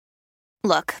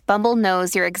Look, Bumble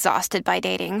knows you're exhausted by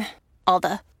dating. All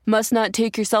the must not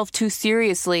take yourself too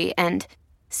seriously and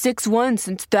 6'1"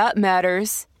 since that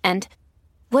matters. And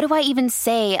what do I even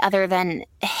say other than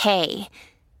hey?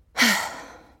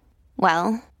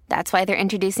 Well, that's why they're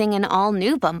introducing an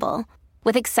all-new Bumble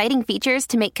with exciting features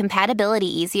to make compatibility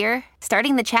easier,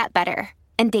 starting the chat better,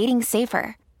 and dating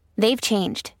safer. They've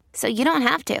changed, so you don't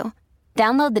have to.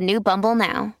 Download the new Bumble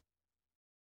now.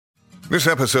 This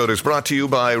episode is brought to you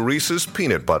by Reese's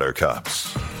Peanut Butter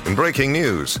Cups. In breaking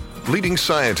news, leading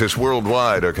scientists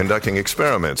worldwide are conducting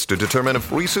experiments to determine if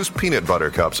Reese's Peanut Butter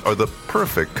Cups are the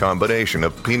perfect combination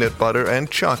of peanut butter and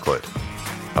chocolate.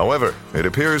 However, it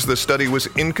appears the study was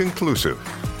inconclusive,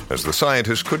 as the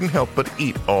scientists couldn't help but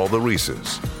eat all the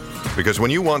Reese's. Because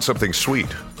when you want something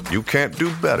sweet, you can't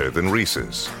do better than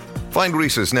Reese's. Find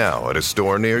Reese's now at a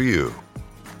store near you.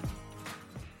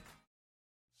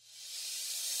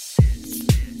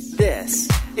 This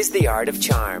is The Art of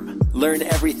Charm. Learn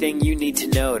everything you need to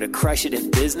know to crush it in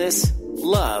business,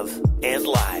 love, and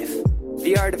life.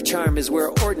 The Art of Charm is where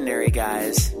ordinary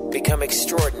guys become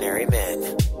extraordinary men.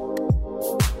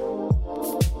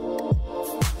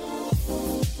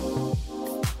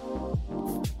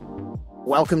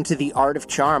 Welcome to The Art of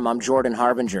Charm. I'm Jordan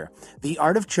Harbinger. The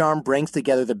Art of Charm brings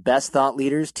together the best thought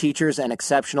leaders, teachers, and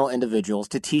exceptional individuals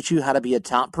to teach you how to be a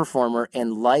top performer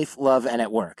in life, love, and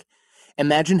at work.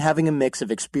 Imagine having a mix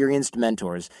of experienced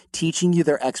mentors teaching you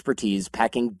their expertise,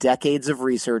 packing decades of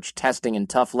research, testing, and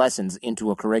tough lessons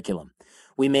into a curriculum.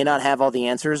 We may not have all the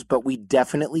answers, but we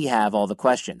definitely have all the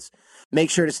questions. Make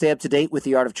sure to stay up to date with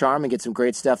The Art of Charm and get some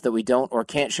great stuff that we don't or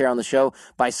can't share on the show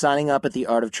by signing up at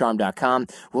theartofcharm.com.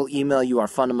 We'll email you our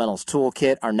fundamentals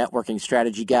toolkit, our networking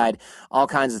strategy guide, all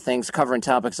kinds of things covering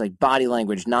topics like body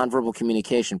language, nonverbal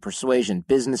communication, persuasion,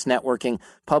 business networking,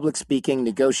 public speaking,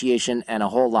 negotiation, and a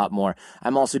whole lot more.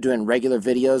 I'm also doing regular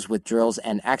videos with drills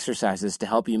and exercises to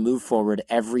help you move forward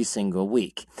every single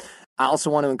week. I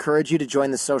also want to encourage you to join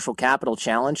the Social Capital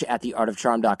Challenge at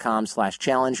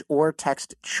theartofcharm.com/challenge or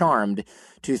text CHARMED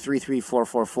to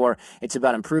 33444. It's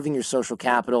about improving your social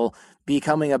capital,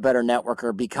 becoming a better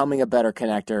networker, becoming a better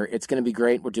connector. It's going to be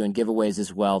great. We're doing giveaways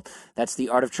as well. That's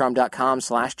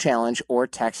theartofcharm.com/challenge or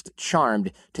text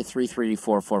CHARMED to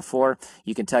 33444.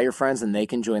 You can tell your friends and they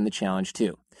can join the challenge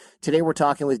too. Today we're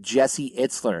talking with Jesse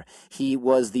Itzler. He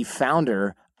was the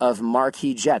founder of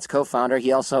Marquis Jets, co-founder.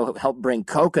 He also helped bring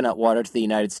coconut water to the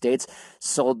United States,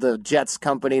 sold the Jets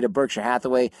company to Berkshire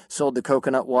Hathaway, sold the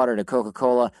coconut water to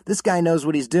Coca-Cola. This guy knows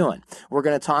what he's doing. We're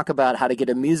going to talk about how to get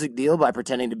a music deal by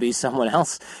pretending to be someone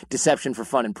else, deception for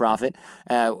fun and profit,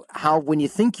 how when you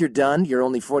think you're done, you're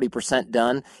only 40%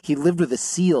 done. He lived with a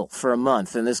seal for a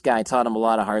month, and this guy taught him a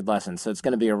lot of hard lessons, so it's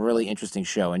going to be a really interesting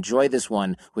show. Enjoy this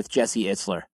one with Jesse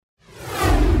Itzler.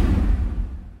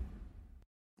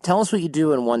 Tell us what you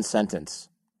do in one sentence.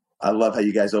 I love how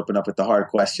you guys open up with the hard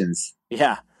questions.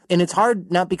 Yeah. And it's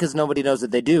hard not because nobody knows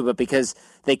what they do, but because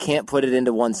they can't put it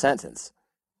into one sentence.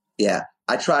 Yeah.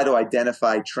 I try to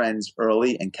identify trends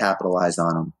early and capitalize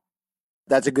on them.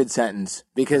 That's a good sentence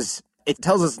because it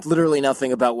tells us literally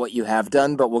nothing about what you have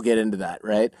done, but we'll get into that,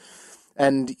 right?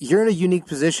 And you're in a unique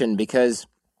position because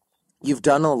you've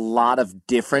done a lot of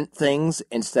different things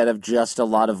instead of just a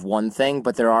lot of one thing,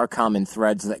 but there are common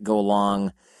threads that go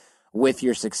along with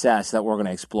your success that we're going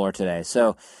to explore today.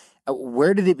 So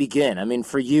where did it begin? I mean,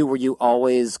 for you, were you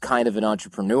always kind of an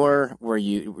entrepreneur? Were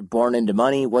you born into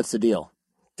money? What's the deal?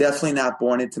 Definitely not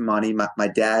born into money. My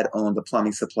dad owned a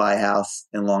plumbing supply house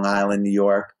in Long Island, New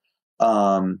York,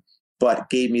 but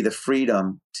gave me the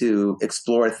freedom to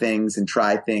explore things and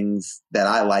try things that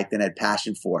I liked and had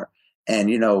passion for. And,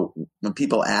 you know, when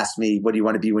people ask me, what do you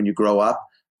want to be when you grow up?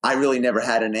 I really never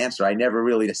had an answer. I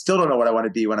still don't know what I want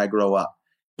to be when I grow up.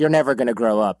 You're never going to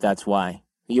grow up. That's why.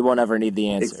 You won't ever need the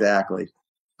answer. Exactly.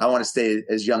 I want to stay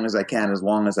as young as I can, as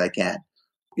long as I can.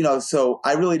 You know, so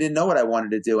I really didn't know what I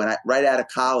wanted to do. And right out of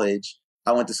college,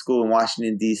 I went to school in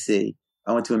Washington, D.C.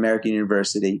 I went to American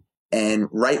University. And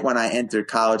right when I entered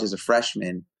college as a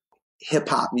freshman, hip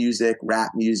hop music,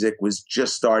 rap music was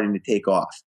just starting to take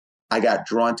off. I got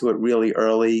drawn to it really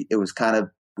early. It was kind of,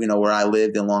 you know, where I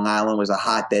lived in Long Island was a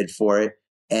hotbed for it.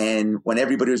 And when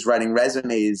everybody was writing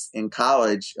resumes in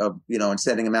college, you know, and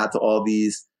sending them out to all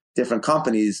these different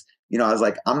companies, you know, I was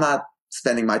like, I'm not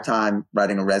spending my time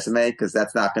writing a resume because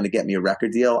that's not going to get me a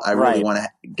record deal. I really want to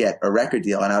get a record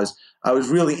deal. And I was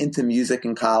really into music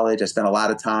in college. I spent a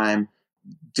lot of time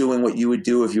doing what you would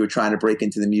do if you were trying to break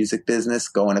into the music business,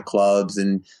 going to clubs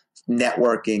and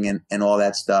networking and all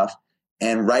that stuff.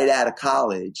 And right out of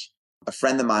college, a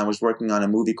friend of mine was working on a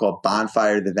movie called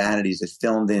Bonfire of the Vanities that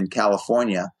filmed in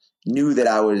California, knew that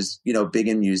I was, you know, big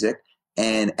in music,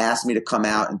 and asked me to come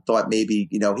out and thought maybe,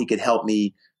 he could help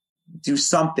me do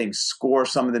something, score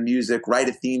some of the music, write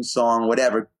a theme song,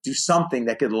 whatever, do something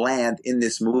that could land in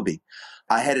this movie.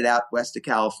 I headed out west to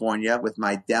California with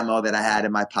my demo that I had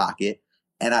in my pocket,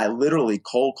 and I literally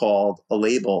cold called a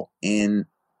label in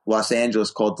Los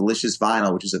Angeles called Delicious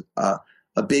Vinyl, which is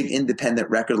a big independent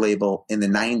record label in the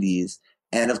 90s.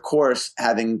 And of course,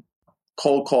 having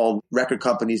cold called record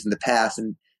companies in the past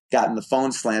and gotten the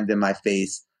phone slammed in my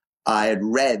face, I had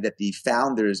read that the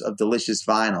founders of Delicious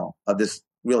Vinyl, of this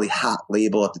really hot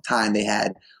label at the time, they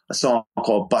had a song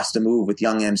called Bust a Move with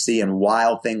Young MC and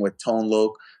Wild Thing with Tone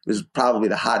Loc. It was probably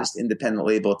the hottest independent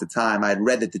label at the time. I had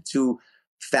read that the two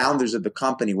founders of the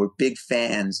company were big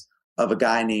fans of a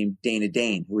guy named Dana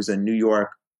Dane, who was a New York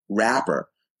rapper.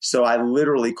 So I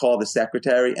literally called the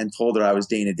secretary and told her I was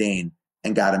Dana Dane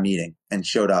and got a meeting and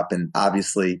showed up. And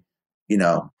obviously,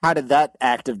 How did that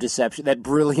act of deception, that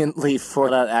brilliantly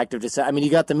thought out act of deception, I mean,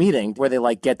 you got the meeting. Were they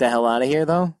like, get the hell out of here,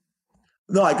 though?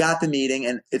 No, I got the meeting,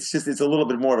 and it's a little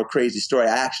bit more of a crazy story.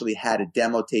 I actually had a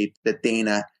demo tape that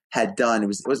Dana had done. It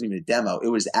wasn't even a demo. It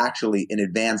was actually an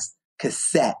advanced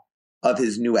cassette of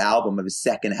his new album, of his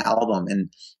second album.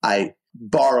 And I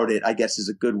borrowed it, I guess is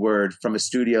a good word, from a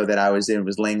studio that I was in,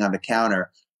 was laying on the counter.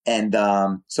 And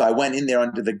so I went in there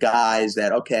under the guise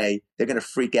that, okay, they're going to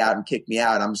freak out and kick me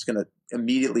out. I'm just going to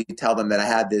immediately tell them that I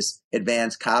had this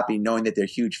advanced copy, knowing that they're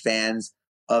huge fans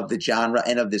of the genre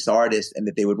and of this artist and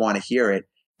that they would want to hear it,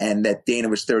 and that Dana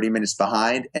was 30 minutes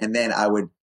behind. And then I would,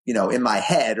 in my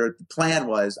head, or the plan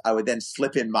was, I would then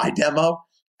slip in my demo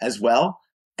as well.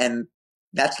 And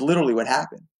that's literally what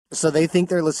happened. So they think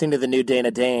they're listening to the new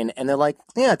Dana Dane, and they're like,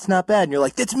 yeah, it's not bad. And you're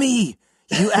like, that's me.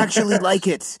 You actually like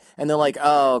it. And they're like,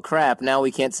 oh, crap, now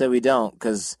we can't say we don't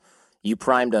because you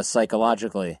primed us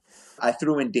psychologically. I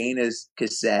threw in Dana's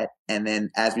cassette, and then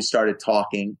as we started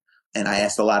talking, and I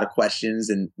asked a lot of questions,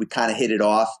 and we kind of hit it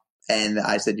off. And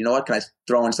I said, you know what, can I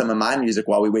throw in some of my music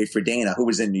while we wait for Dana, who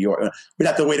was in New York? We'd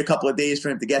have to wait a couple of days for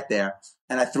him to get there.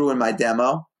 And I threw in my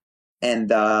demo, and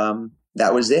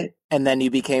that was it. And then you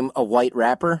became a white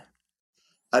rapper?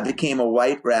 I became a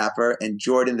white rapper. And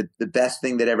Jordan, the best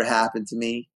thing that ever happened to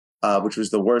me, which was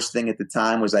the worst thing at the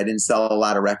time, was I didn't sell a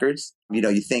lot of records.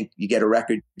 You think you get a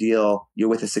record deal, you're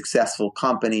with a successful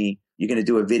company, you're going to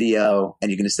do a video,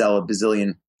 and you're going to sell a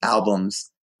bazillion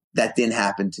albums. That didn't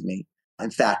happen to me.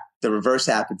 In fact, the reverse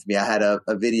happened to me. I had a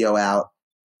video out,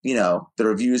 the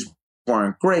reviews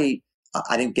weren't great.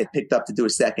 I didn't get picked up to do a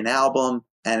second album.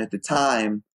 And at the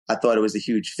time, I thought it was a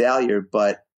huge failure,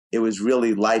 but it was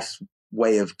really life's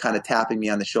way of kind of tapping me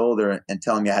on the shoulder and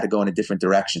telling me I had to go in a different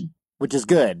direction. Which is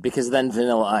good, because then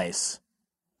Vanilla Ice.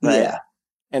 Right? Yeah.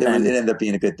 And it ended up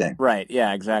being a good thing. Right.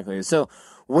 Yeah, exactly. So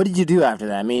what did you do after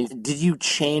that? I mean, did you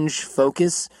change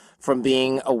focus from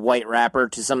being a white rapper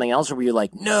to something else? Or were you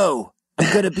like, no,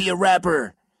 I'm going to be a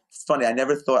rapper? It's funny. I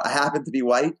happened to be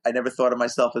white. I never thought of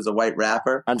myself as a white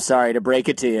rapper. I'm sorry to break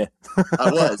it to you.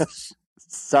 I was.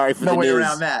 Sorry for the news. No way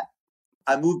around that.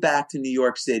 I moved back to New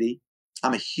York City.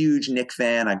 I'm a huge Knicks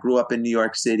fan. I grew up in New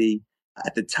York City.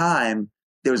 At the time,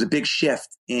 there was a big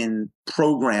shift in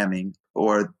programming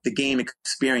or the game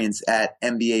experience at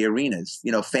NBA arenas.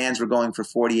 Fans were going for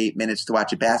 48 minutes to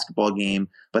watch a basketball game,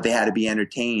 but they had to be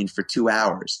entertained for 2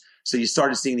 hours. So you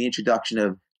started seeing the introduction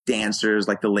of dancers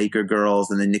like the Laker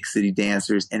girls and the Knicks City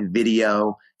dancers, and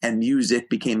video and music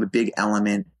became a big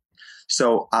element.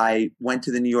 So I went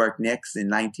to the New York Knicks in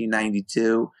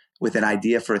 1992 with an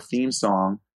idea for a theme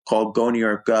song called Go New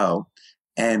York Go,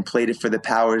 and played it for the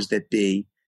powers that be.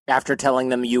 After telling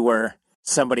them you were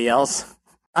somebody else?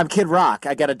 I'm Kid Rock.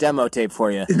 I got a demo tape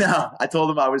for you. No, I told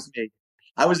them I was me.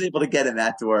 I was able to get in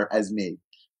that door as me.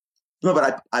 No,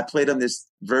 but I played them this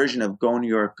version of Go New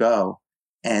York Go,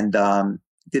 and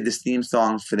did this theme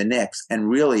song for the Knicks. And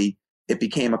really, it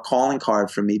became a calling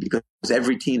card for me, because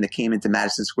every team that came into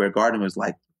Madison Square Garden was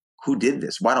like, who did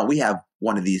this? Why don't we have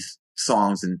one of these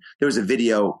songs? And there was a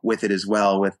video with it as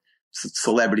well, with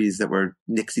celebrities that were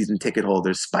Knicks season ticket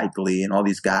holders, Spike Lee and all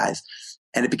these guys.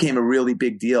 And it became a really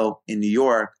big deal in New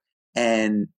York.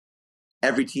 And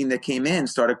every team that came in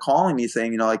started calling me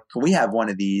saying, can we have one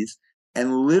of these?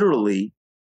 And literally,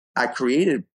 I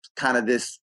created kind of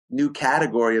this new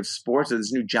category of sports, or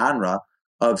this new genre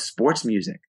of sports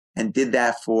music, and did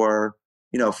that for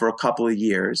a couple of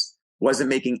years. Wasn't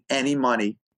making any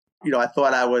money. I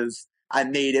thought I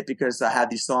made it because I had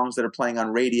these songs that are playing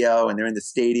on radio and they're in the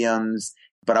stadiums,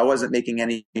 but I wasn't making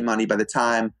any money. By the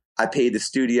time I paid the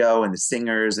studio and the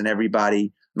singers and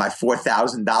everybody, my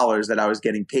 $4,000 that I was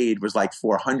getting paid was like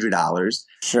 $400.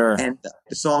 Sure. And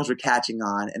the songs were catching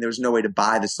on, and there was no way to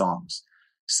buy the songs.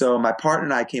 So my partner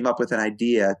and I came up with an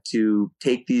idea to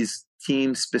take these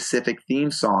team specific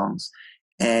theme songs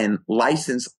and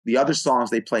license the other songs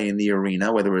they play in the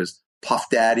arena, whether it was Puff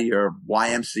Daddy or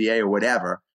YMCA or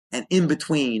whatever, and in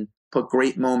between put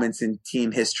great moments in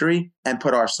team history and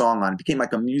put our song on. It became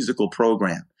like a musical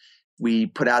program. We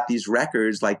put out these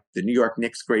records like the New York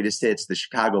Knicks greatest hits, the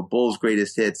Chicago Bulls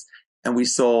greatest hits, and we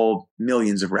sold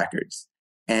millions of records.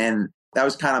 And that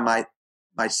was kind of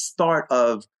my start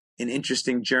of an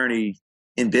interesting journey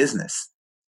in business.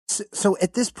 So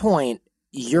at this point,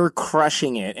 you're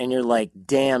crushing it and you're like,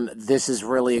 damn, this is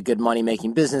really a good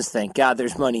money-making business. Thank God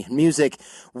there's money in music.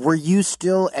 Were you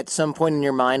still at some point in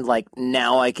your mind like,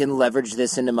 now I can leverage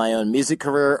this into my own music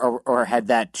career, or had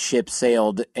that ship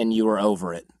sailed and you were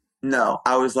over it? No,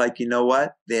 I was like, you know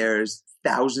what? There's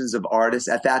thousands of artists.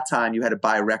 At that time, you had to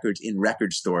buy records in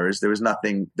record stores. There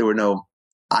were no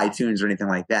iTunes or anything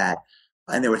like that.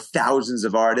 And there were thousands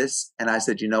of artists. And I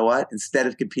said, you know what? Instead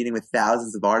of competing with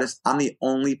thousands of artists, I'm the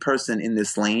only person in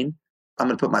this lane. I'm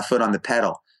going to put my foot on the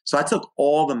pedal. So I took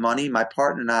all the money. My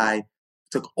partner and I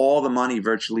took all the money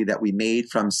virtually that we made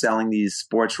from selling these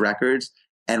sports records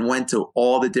and went to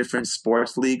all the different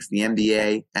sports leagues, the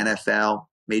NBA, NFL,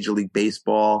 Major League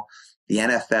Baseball, the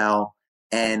NFL,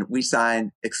 and we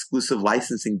signed exclusive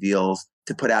licensing deals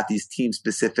to put out these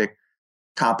team-specific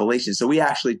compilations. So we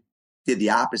actually did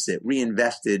the opposite,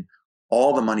 reinvested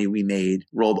all the money we made,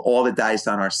 rolled all the dice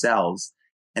on ourselves,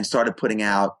 and started putting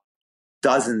out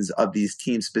dozens of these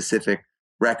team-specific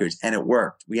records. And it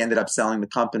worked. We ended up selling the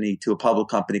company to a public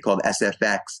company called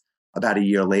SFX about a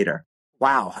year later.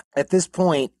 Wow. At this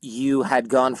point, you had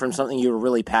gone from something you were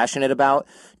really passionate about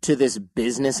to this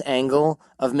business angle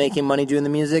of making money doing the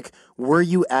music. Were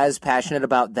you as passionate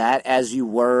about that as you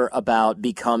were about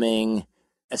becoming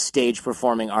a stage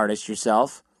performing artist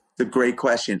yourself? It's a great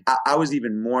question. I was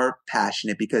even more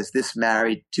passionate because this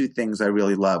married two things I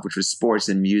really love, which was sports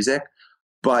and music.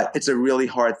 But it's a really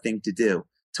hard thing to do,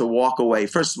 to walk away.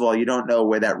 First of all, you don't know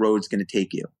where that road's going to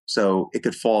take you. So it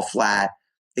could fall flat.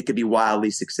 It could be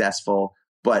wildly successful.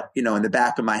 But, in the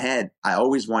back of my head, I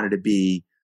always wanted to be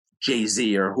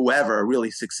Jay-Z or whoever, a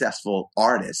really successful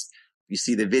artist. You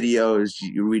see the videos,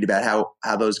 you read about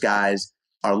how those guys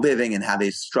are living and how they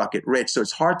struck it rich. So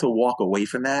it's hard to walk away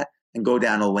from that and go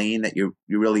down a lane that you're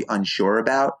really unsure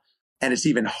about. And it's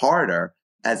even harder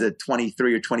as a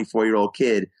 23 or 24-year-old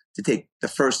kid to take the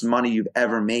first money you've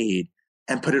ever made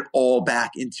and put it all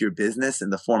back into your business in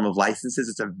the form of licenses.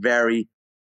 It's a very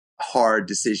hard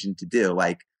decision to do.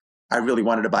 Like, I really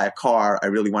wanted to buy a car. I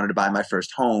really wanted to buy my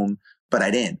first home, but I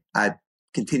didn't. I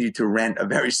continued to rent a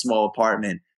very small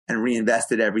apartment and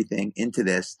reinvested everything into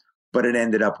this, but it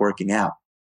ended up working out.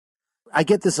 I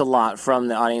get this a lot from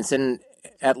the audience, and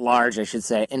at large, I should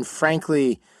say. And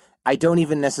frankly, I don't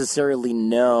even necessarily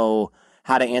know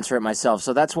how to answer it myself.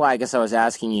 So that's why I guess I was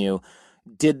asking you,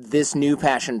 did this new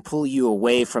passion pull you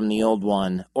away from the old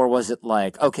one? Or was it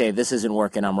like, okay, this isn't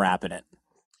working, I'm wrapping it?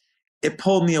 It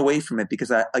pulled me away from it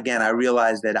because I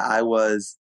realized that I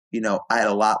was, I had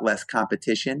a lot less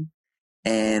competition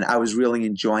and I was really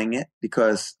enjoying it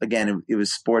because, again, it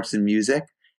was sports and music.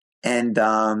 And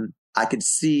I could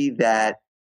see that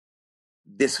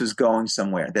this was going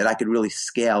somewhere, that I could really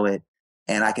scale it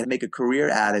and I could make a career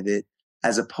out of it,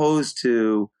 as opposed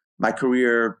to my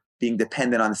career being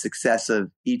dependent on the success of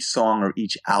each song or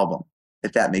each album,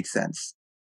 if that makes sense.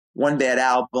 One bad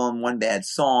album, one bad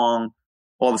song,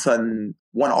 all of a sudden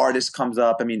one artist comes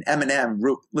up. I mean, Eminem,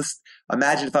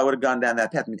 imagine if I would have gone down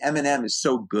that path. I mean, Eminem is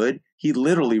so good. He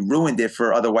literally ruined it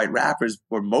for other white rappers,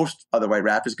 or most other white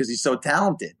rappers, because he's so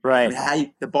talented. Right. I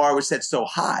mean, the bar was set so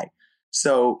high.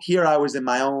 So here I was in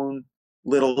my own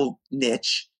little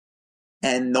niche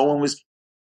and no one was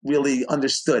really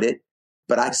understood it,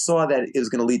 but I saw that it was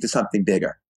going to lead to something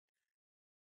bigger.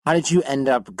 How did you end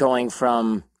up going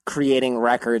from creating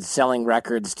records, selling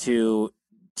records to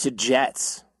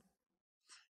jets?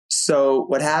 So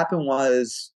what happened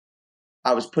was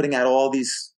I was putting out all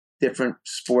these different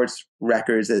sports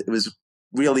records. It was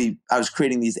really, I was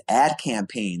creating these ad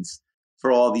campaigns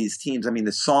for all these teams. I mean,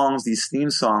 the songs, these theme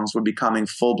songs were becoming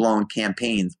full-blown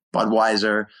campaigns.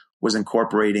 Budweiser was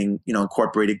incorporated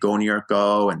Go New York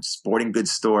Go and sporting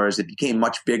goods stores. It became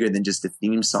much bigger than just a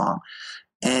theme song.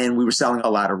 And we were selling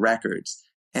a lot of records.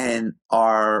 And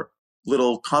our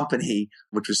little company,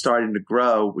 which was starting to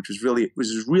grow, which was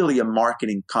really a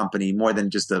marketing company more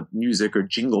than just a music or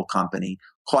jingle company,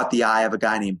 caught the eye of a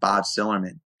guy named Bob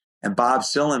Sillerman. And Bob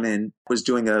Sillerman was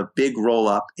doing a big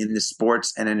roll-up in the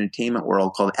sports and entertainment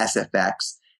world called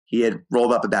SFX. He had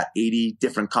rolled up about 80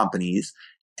 different companies,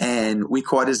 and we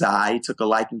caught his eye, took a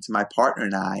liking to my partner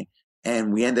and I,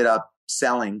 and we ended up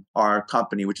selling our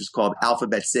company, which is called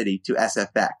Alphabet City, to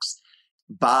SFX.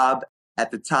 Bob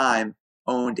at the time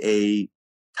owned a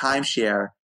timeshare,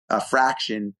 a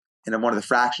fraction in one of the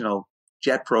fractional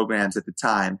jet programs at the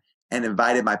time, and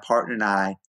invited my partner and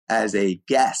I as a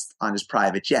guest on his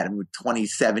private jet. And we were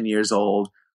 27 years old,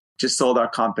 just sold our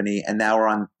company, and now we're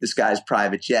on this guy's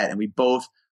private jet. And we both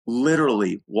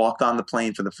literally walked on the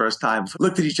plane for the first time,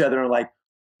 looked at each other and were like,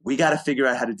 we got to figure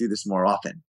out how to do this more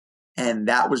often. And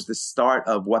that was the start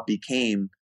of what became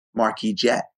Marquis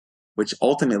Jet, which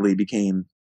ultimately became,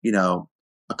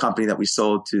 a company that we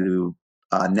sold to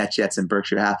NetJets and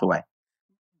Berkshire Hathaway.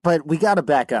 But we got to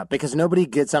back up, because nobody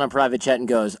gets on a private jet and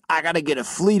goes, I got to get a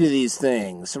fleet of these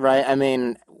things, right? I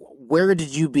mean, where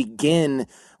did you begin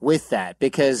with that?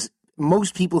 Because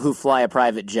most people who fly a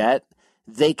private jet,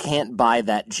 they can't buy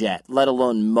that jet, let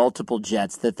alone multiple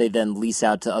jets that they then lease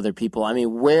out to other people. I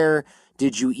mean, where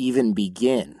did you even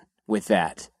begin with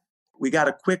that? We got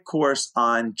a quick course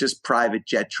on just private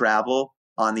jet travel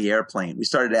on the airplane. We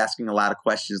started asking a lot of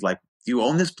questions like, do you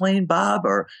own this plane, Bob?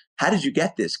 Or how did you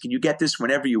get this? Can you get this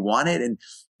whenever you want it? And,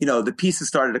 the pieces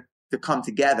started to come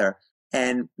together.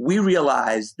 And we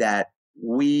realized that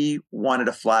we wanted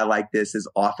to fly like this as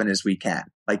often as we can.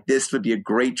 Like, this would be a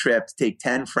great trip to take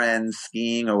 10 friends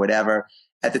skiing or whatever.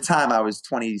 At the time, I was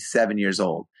 27 years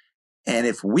old. And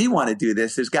if we want to do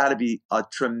this, there's got to be a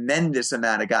tremendous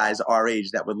amount of guys our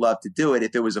age that would love to do it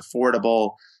if it was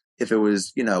affordable, if it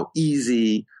was,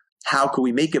 easy. How could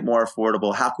we make it more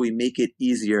affordable? How could we make it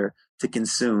easier to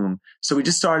consume? So we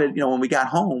just started, when we got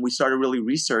home, we started really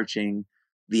researching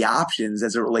the options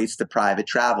as it relates to private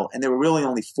travel. And there were really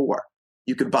only four.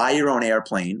 You could buy your own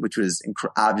airplane, which was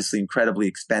obviously incredibly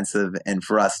expensive, and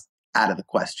for us, out of the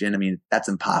question. I mean, that's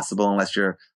impossible unless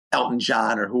you're Elton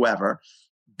John or whoever.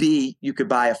 B, you could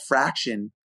buy a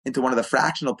fraction into one of the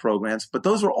fractional programs, but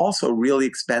those were also really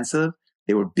expensive.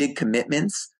 They were big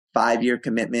commitments, 5-year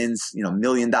commitments, $1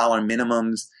 million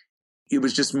minimums. It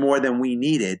was just more than we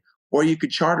needed. Or you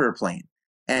could charter a plane.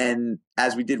 And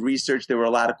as we did research, there were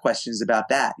a lot of questions about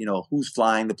that. Who's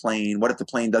flying the plane? What if the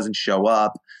plane doesn't show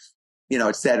up?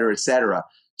 Et cetera, et cetera.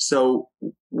 So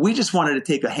we just wanted to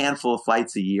take a handful of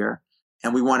flights a year,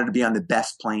 and we wanted to be on the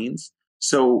best planes.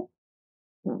 So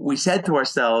we said to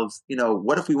ourselves,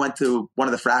 what if we went to one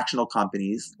of the fractional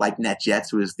companies like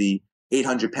NetJets, who is the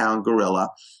 800-pound gorilla,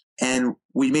 and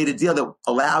we made a deal that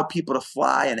allowed people to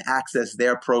fly and access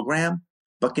their program,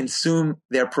 but consume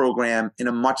their program in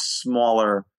a much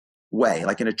smaller way,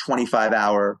 like in a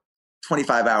 25-hour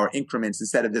increments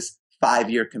instead of this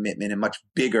 5-year commitment and much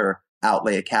bigger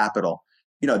outlay of capital.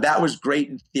 That was great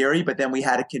in theory, but then we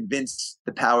had to convince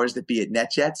the powers that be at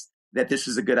NetJets that this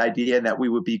was a good idea and that we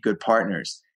would be good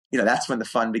partners. That's when the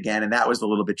fun began, and that was a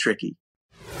little bit tricky.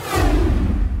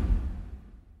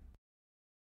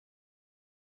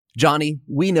 Johnny,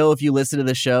 we know if you listen to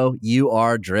the show, you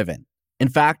are driven. In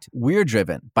fact, we're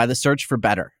driven by the search for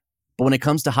better. But when it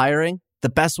comes to hiring, the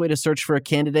best way to search for a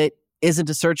candidate isn't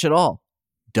to search at all.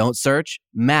 Don't search,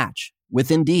 match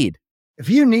with Indeed. If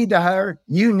you need to hire,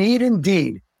 you need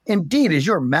Indeed. Indeed is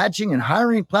your matching and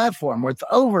hiring platform with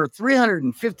over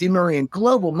 350 million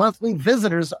global monthly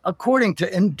visitors, according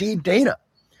to Indeed data,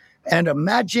 and a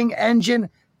matching engine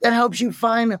that helps you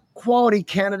find quality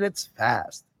candidates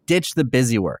fast. Ditch the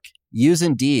busy work. Use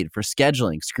Indeed for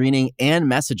scheduling, screening, and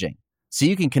messaging so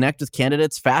you can connect with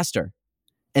candidates faster.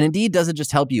 And Indeed doesn't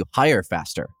just help you hire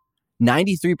faster.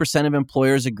 93% of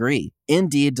employers agree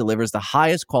Indeed delivers the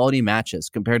highest quality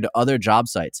matches compared to other job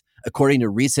sites, according to a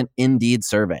recent Indeed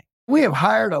survey. We have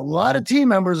hired a lot of team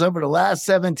members over the last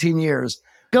 17 years.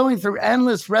 Going through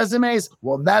endless resumes,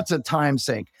 well, that's a time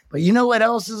sink. But you know what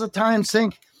else is a time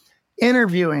sink?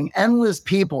 Interviewing endless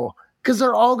people, because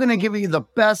they're all going to give you the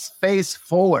best face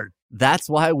forward. That's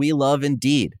why we love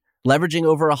Indeed, leveraging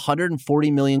over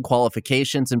 140 million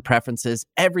qualifications and preferences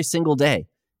every single day.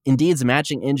 Indeed's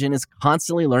matching engine is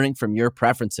constantly learning from your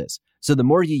preferences. So the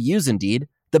more you use Indeed,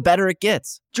 the better it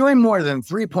gets. Join more than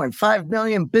 3.5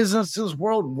 million businesses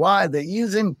worldwide that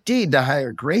use Indeed to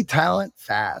hire great talent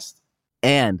fast.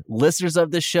 And listeners of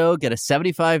this show get a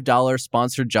 $75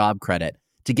 sponsored job credit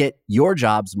to get your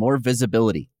jobs more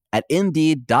visibility at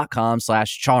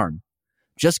Indeed.com/charm.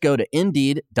 Just go to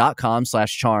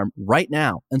Indeed.com/charm right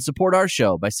now and support our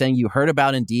show by saying you heard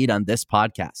about Indeed on this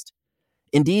podcast.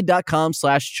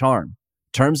 Indeed.com/charm.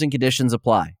 Terms and conditions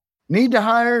apply. Need to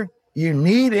hire? You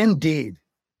need Indeed.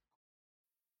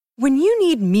 When you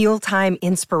need mealtime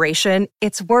inspiration,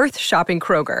 it's worth shopping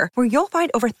Kroger, where you'll find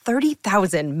over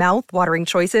 30,000 mouth-watering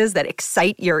choices that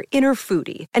excite your inner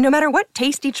foodie. And no matter what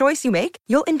tasty choice you make,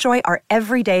 you'll enjoy our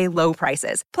everyday low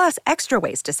prices, plus extra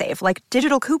ways to save, like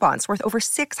digital coupons worth over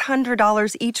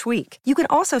 $600 each week. You can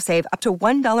also save up to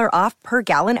 $1 off per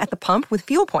gallon at the pump with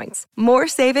fuel points. More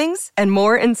savings and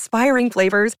more inspiring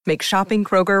flavors make shopping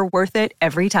Kroger worth it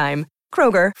every time.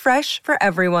 Kroger, fresh for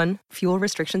everyone. Fuel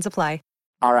restrictions apply.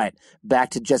 All right, back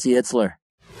to Jesse Itzler.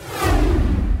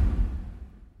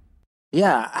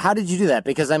 Yeah, how did you do that?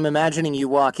 Because I'm imagining you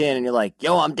walk in and you're like,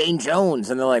 yo, I'm Dane Jones.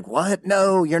 And they're like, what?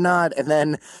 No, you're not. And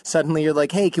then suddenly you're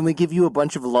like, hey, can we give you a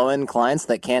bunch of low-end clients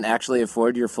that can't actually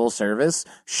afford your full service?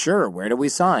 Sure, where do we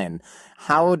sign?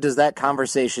 How does that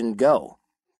conversation go?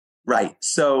 Right.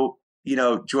 So,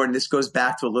 Jordan, this goes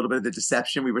back to a little bit of the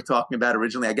deception we were talking about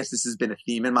originally. I guess this has been a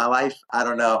theme in my life. I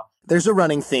don't know. There's a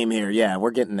running theme here. Yeah, we're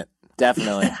getting it.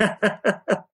 Definitely.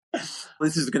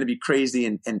 This is going to be crazy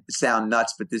and sound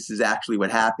nuts, but this is actually what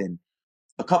happened.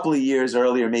 A couple of years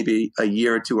earlier, maybe a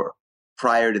year or two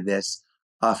prior to this,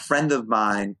 a friend of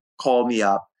mine called me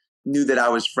up, knew that I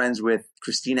was friends with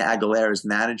Christina Aguilera's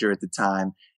manager at the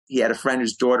time. He had a friend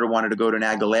whose daughter wanted to go to an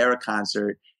Aguilera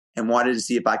concert and wanted to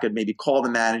see if I could maybe call the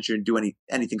manager and do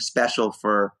anything special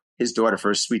for his daughter for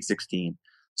her Sweet 16.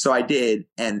 So I did,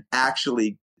 and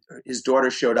actually his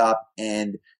daughter showed up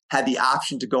and had the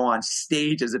option to go on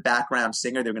stage as a background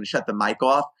singer. They're going to shut the mic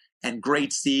off, and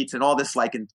great seats and all this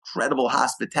like incredible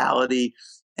hospitality.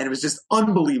 And it was just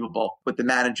unbelievable what the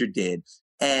manager did.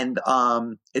 And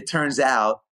it turns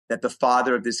out that the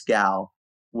father of this gal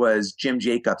was Jim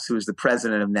Jacobs, who was the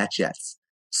president of NetJets.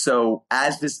 So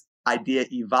as this idea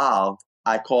evolved,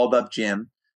 I called up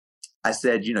Jim. I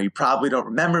said, you probably don't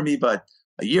remember me, but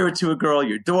a year or two ago,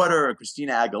 your daughter,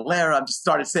 Christina Aguilera, I just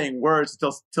started saying words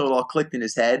until it all clicked in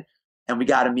his head. And we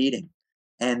got a meeting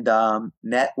and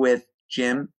met with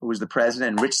Jim, who was the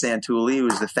president, and Rich Santulli, who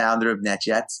was the founder of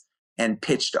NetJets, and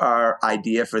pitched our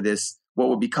idea for this, what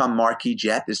would become Marquee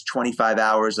Jet, this 25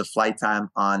 hours of flight time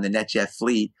on the NetJet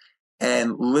fleet.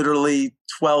 And literally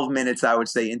 12 minutes, I would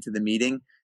say, into the meeting,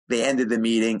 they ended the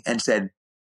meeting and said,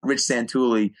 Rich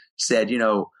Santulli said,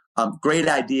 great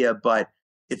idea, but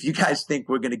if you guys think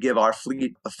we're going to give our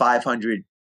fleet of 500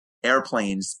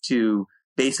 airplanes to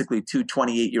basically two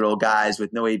 28-year-old guys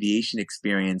with no aviation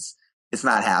experience, it's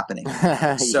not happening.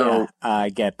 So yeah, I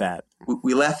get that.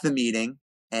 We left the meeting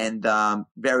and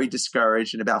very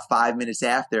discouraged. And about 5 minutes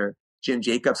after, Jim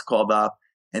Jacobs called up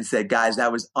and said, guys,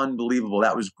 that was unbelievable.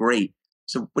 That was great.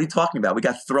 So what are you talking about? We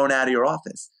got thrown out of your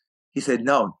office. He said,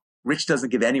 no, Rich doesn't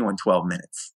give anyone 12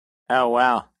 minutes. Oh,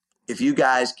 wow. If you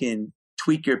guys can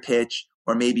tweak your pitch,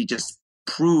 or maybe just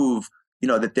prove,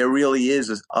 that there really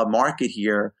is a market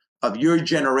here of your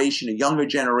generation, a younger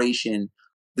generation,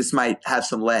 this might have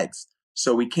some legs.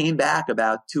 So we came back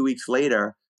about 2 weeks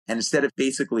later, and instead of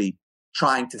basically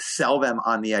trying to sell them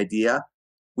on the idea,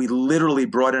 we literally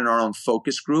brought in our own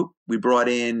focus group. We brought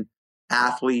in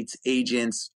athletes,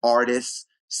 agents, artists,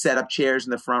 set up chairs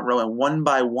in the front row, and one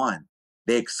by one,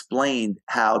 they explained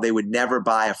how they would never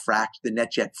buy the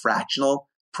NetJet fractional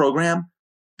program,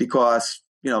 because,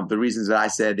 the reasons that I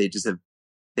said, they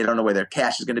don't know where their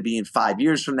cash is going to be in 5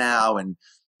 years from now. And,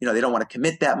 they don't want to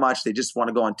commit that much. They just want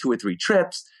to go on 2 or 3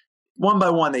 trips. One by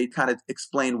one, they kind of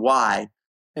explain why.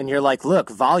 And you're like,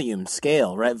 look, volume,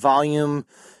 scale, right? Volume,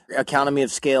 economy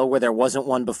of scale where there wasn't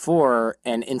one before,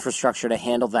 and infrastructure to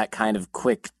handle that kind of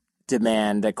quick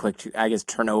demand, that quick, I guess,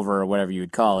 turnover or whatever you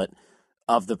would call it,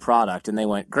 of the product. And they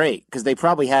went, great, because they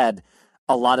probably had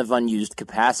a lot of unused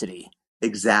capacity.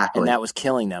 Exactly. And that was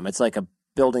killing them. It's like a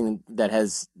building that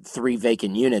has 3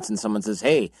 vacant units and someone says,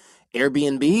 hey,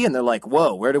 Airbnb, and they're like,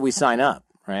 whoa, where do we sign up,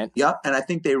 right? Yep. And I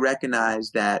think they recognize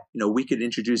that, we could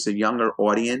introduce a younger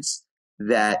audience,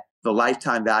 that the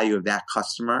lifetime value of that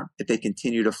customer, if they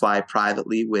continue to fly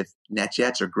privately with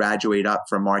NetJets or graduate up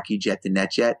from Marquee Jet to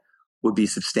NetJet, would be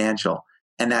substantial.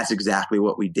 And that's exactly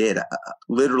what we did.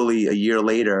 Literally a year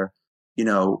later,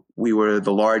 we were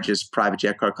the largest private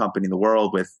jet car company in the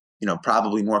world with,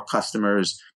 probably more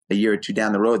customers a year or two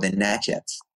down the road than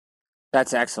NetJets.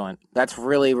 That's excellent. That's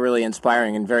really, really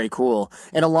inspiring and very cool.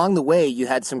 And along the way, you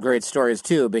had some great stories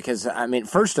too, because,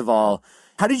 first of all,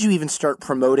 how did you even start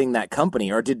promoting that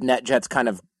company? Or did NetJets kind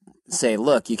of say,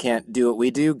 look, you can't do what we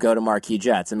do, go to Marquee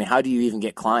Jets? How do you even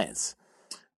get clients?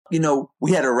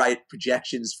 We had to write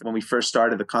projections when we first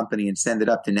started the company and send it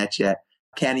up to NetJet.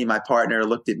 Kenny, my partner,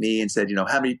 looked at me and said,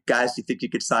 how many guys do you think you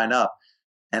could sign up?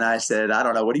 And I said, I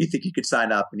don't know. What do you think you could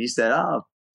sign up? And he said,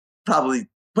 probably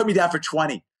put me down for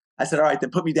 20. I said, all right, then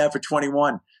put me down for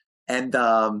 21. And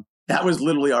that was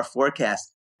literally our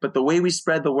forecast. But the way we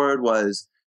spread the word was,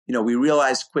 we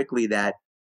realized quickly that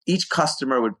each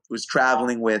customer was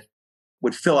traveling with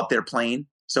would fill up their plane.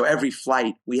 So every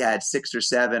flight we had 6 or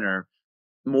 7 or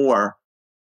more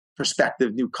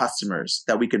prospective new customers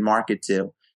that we could market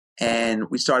to. And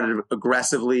we started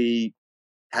aggressively,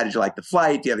 how did you like the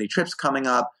flight? Do you have any trips coming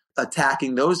up?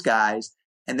 Attacking those guys.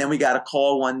 And then we got a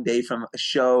call one day from a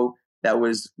show that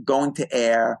was going to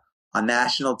air on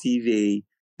national TV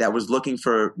that was looking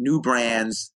for new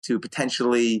brands to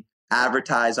potentially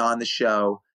advertise on the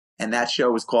show. And that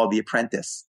show was called The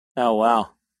Apprentice. Oh, wow.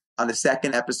 On the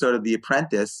second episode of The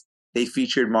Apprentice, they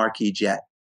featured Marquis Jet.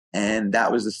 And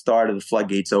that was the start of the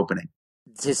floodgates opening.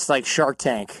 Just like Shark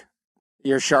Tank.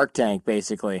 Your Shark Tank,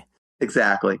 basically.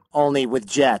 Exactly. Only with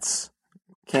jets.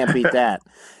 Can't beat that.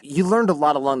 You learned a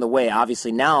lot along the way.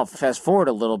 Obviously, now, fast forward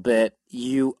a little bit,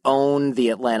 you own the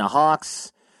Atlanta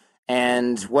Hawks.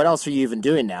 And what else are you even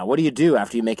doing now? What do you do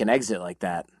after you make an exit like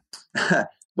that?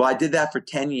 Well, I did that for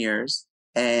 10 years.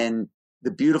 And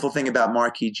the beautiful thing about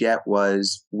Marquis Jet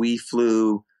was we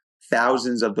flew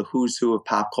thousands of the who's who of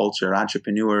pop culture,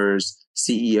 entrepreneurs,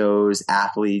 CEOs,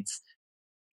 athletes.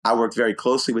 I worked very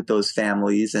closely with those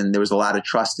families, and there was a lot of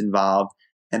trust involved,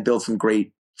 and built some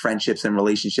great friendships and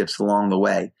relationships along the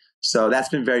way. So that's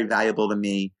been very valuable to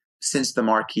me since the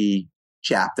Marquis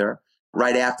chapter.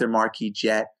 Right after Marquis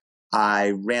Jet,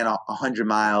 I ran 100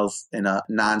 miles in a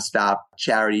nonstop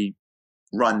charity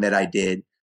run that I did.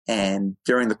 And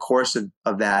during the course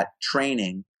of that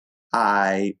training,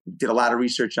 I did a lot of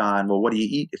research on, well, what do you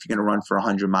eat if you're going to run for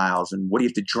 100 miles? And what do you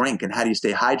have to drink? And how do you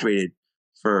stay hydrated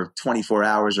for 24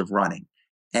 hours of running?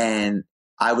 And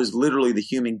I was literally the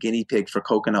human guinea pig for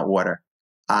coconut water.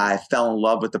 I fell in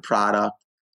love with the product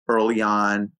early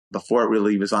on, before it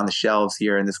really was on the shelves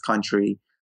here in this country.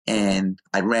 And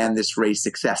I ran this race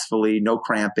successfully, no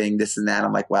cramping, this and that.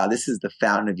 I'm like, wow, this is the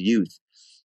fountain of youth.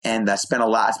 And I spent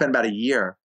about a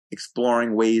year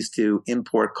exploring ways to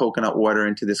import coconut water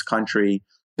into this country.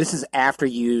 This is after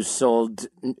you sold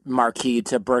Marquis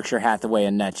to Berkshire Hathaway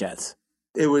and NetJets.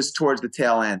 It was towards the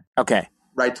tail end. Okay.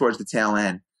 Right towards the tail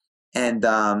end. And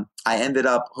I ended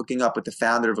up hooking up with the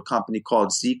founder of a company called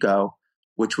Zico,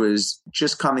 which was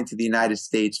just coming to the United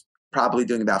States, probably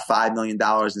doing about $5 million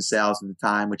in sales at the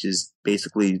time, which is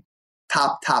basically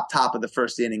top of the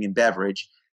first inning in beverage,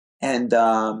 and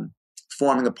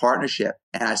forming a partnership.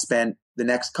 And I spent the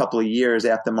next couple of years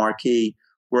after Marquis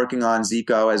working on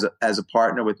Zico as a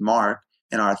partner with Mark.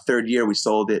 In our third year, we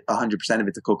sold it 100% of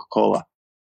it to Coca-Cola.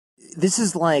 This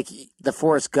is like the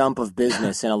Forrest Gump of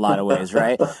business in a lot of ways,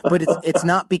 right? But it's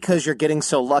not because you're getting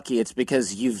so lucky. It's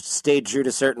because you've stayed true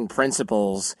to certain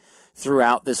principles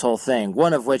throughout this whole thing,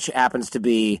 one of which happens to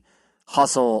be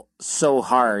hustle so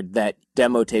hard that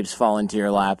demo tapes fall into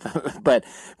your lap. but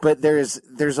there's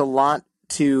a lot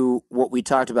to what we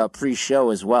talked about pre-show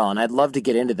as well, and I'd love to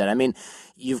get into that. I mean,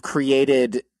 you've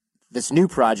created this new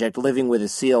project, Living with a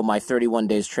SEAL, my 31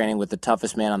 days training with the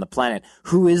toughest man on the planet.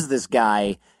 Who is this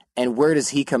guy, and where does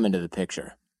he come into the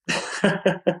picture?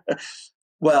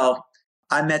 Well,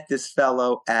 I met this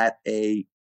fellow at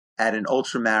an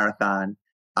ultra marathon.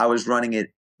 I was running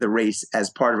the race as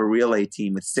part of a relay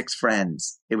team with 6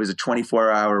 friends. It was a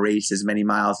 24-hour race, as many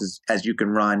miles as you can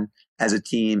run as a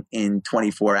team in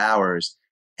 24 hours.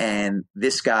 And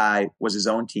this guy was his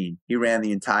own team. He ran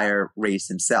the entire race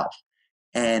himself.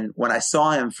 And when I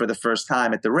saw him for the first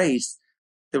time at the race,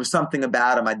 there was something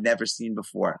about him I'd never seen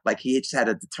before. Like, he just had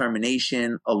a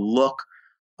determination, a look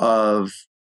of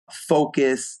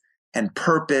focus and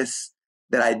purpose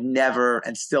that I'd never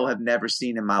and still have never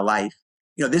seen in my life.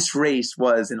 This race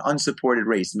was an unsupported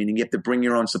race, meaning you have to bring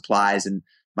your own supplies. And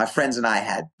my friends and I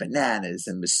had bananas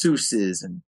and masseuses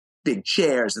and big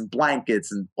chairs and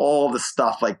blankets and all the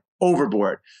stuff like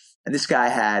overboard. And this guy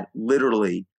had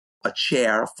literally a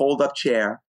chair, a fold-up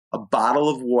chair, a bottle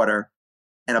of water,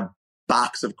 and a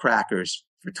box of crackers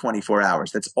for 24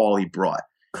 hours. That's all he brought.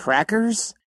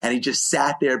 Crackers? And he just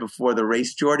sat there before the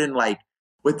race, Jordan, like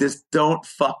with this don't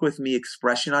fuck with me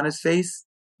expression on his face,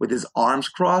 with his arms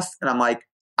crossed. And I'm like,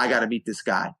 I got to meet this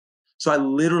guy. So I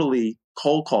literally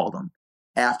cold called him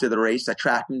after the race. I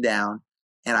tracked him down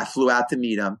and I flew out to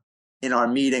meet him. In our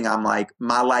meeting, I'm like,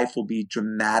 my life will be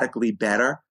dramatically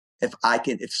better if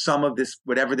some of this,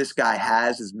 whatever this guy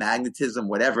has, his magnetism,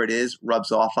 whatever it is,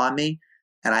 rubs off on me.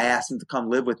 And I asked him to come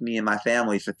live with me and my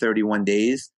family for 31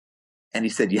 days. And he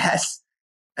said, yes.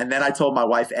 And then I told my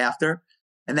wife after,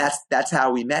 and that's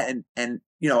how we met. And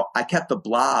I kept the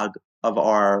blog of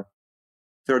our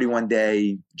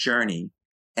 31-day journey,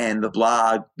 and the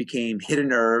blog became Hit a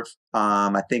Nerve.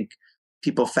 I think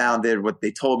people found it, what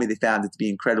they told me, they found it to be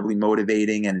incredibly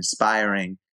motivating and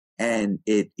inspiring. And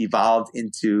it evolved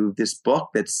into this book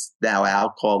that's now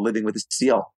out called Living with a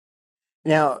SEAL.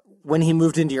 Now, when he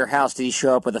moved into your house, did he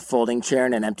show up with a folding chair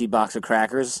and an empty box of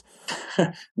crackers?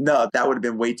 No, that would have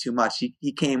been way too much.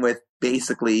 He came with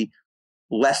basically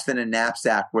less than a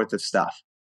knapsack worth of stuff.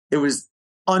 It was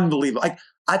unbelievable. Like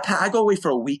I go away for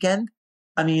a weekend.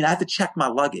 I mean, I have to check my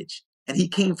luggage. And he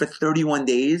came for 31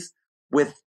 days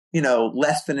with,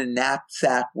 less than a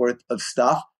knapsack worth of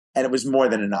stuff. And it was more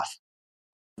than enough.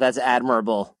 That's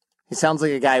admirable. He sounds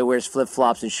like a guy who wears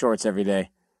flip-flops and shorts every day.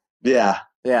 Yeah.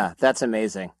 Yeah, that's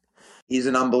amazing. He's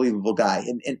an unbelievable guy.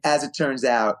 And as it turns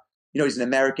out, he's an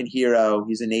American hero.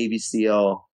 He's a Navy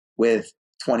SEAL with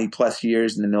 20 plus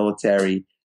years in the military.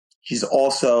 He's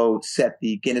also set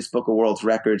the Guinness Book of World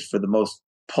Records for the most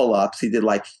pull-ups. He did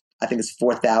I think it's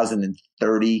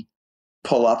 4,030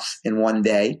 pull-ups in one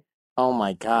day. Oh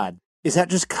my God. Is that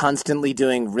just constantly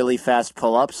doing really fast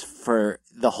pull-ups for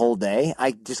the whole day?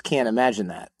 I just can't imagine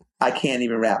that. I can't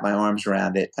even wrap my arms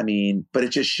around it. I mean, but it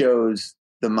just shows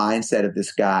the mindset of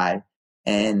this guy.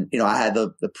 And, I had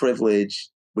the privilege,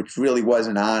 which really was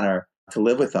an honor, to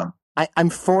live with him.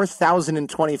 I'm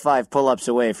 4,025 pull-ups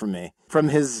away from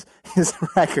his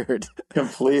record.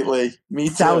 Completely. Me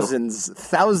too.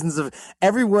 Thousands of,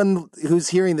 everyone who's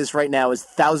hearing this right now is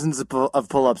thousands of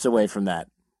pull-ups away from that.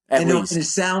 At least. And it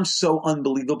sounds so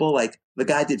unbelievable. Like the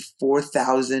guy did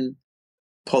 4,000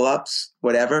 pull-ups,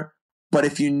 whatever. But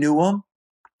if you knew him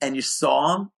and you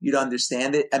saw him, you'd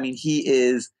understand it. I mean, he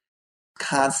is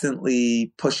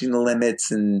constantly pushing the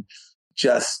limits and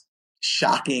just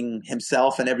shocking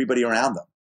himself and everybody around him.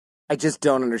 I just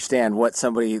don't understand what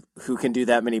somebody who can do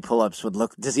that many pull-ups would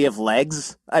look. Does he have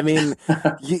legs? I mean,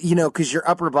 because your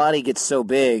upper body gets so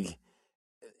big.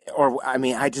 Or, I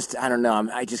mean, I don't know.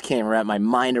 I just can't wrap my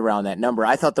mind around that number.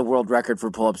 I thought the world record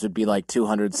for pull-ups would be like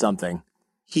 200 something.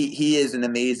 He is an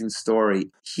amazing story.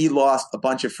 He lost a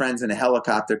bunch of friends in a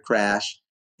helicopter crash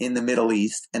in the Middle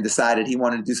East and decided he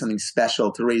wanted to do something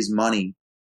special to raise money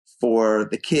for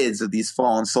the kids of these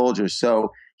fallen soldiers.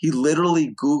 So he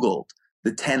literally Googled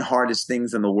the 10 hardest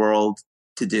things in the world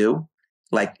to do,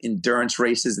 like endurance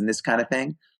races and this kind of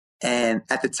thing. And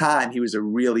at the time, he was a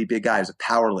really big guy. He was a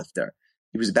power lifter.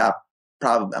 He was about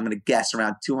probably, I'm going to guess,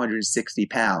 around 260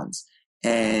 pounds.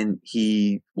 And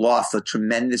he lost a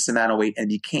tremendous amount of weight and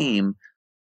became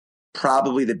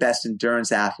probably the best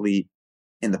endurance athlete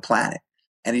in the planet.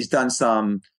 And he's done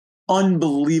some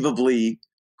unbelievably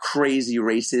crazy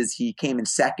races. He came in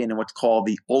second in what's called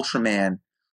the Ultraman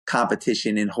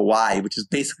competition in Hawaii, which is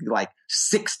basically like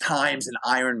 6 times an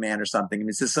Ironman or something. I mean,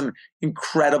 it's just some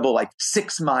incredible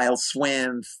 6-mile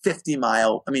swim,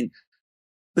 50-mile. I mean,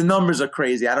 the numbers are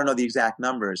crazy. I don't know the exact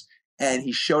numbers. And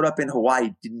he showed up in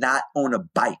Hawaii, did not own a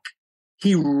bike.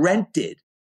 He rented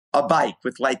a bike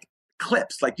with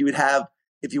clips like you would have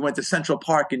if you went to Central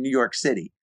Park in New York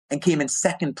City, and came in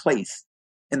second place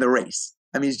in the race.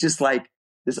 I mean, he's just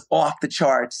this off the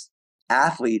charts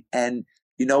athlete. And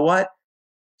you know what?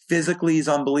 Physically, he's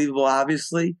unbelievable,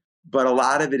 obviously, but a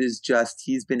lot of it is just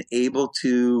he's been able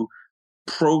to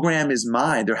program his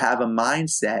mind or have a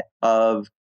mindset of,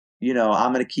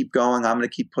 I'm going to keep going. I'm going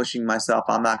to keep pushing myself.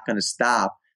 I'm not going to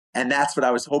stop. And that's what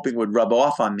I was hoping would rub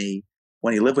off on me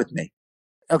when he lived with me.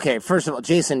 Okay, first of all,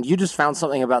 Jason, you just found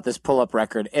something about this pull-up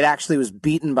record. It actually was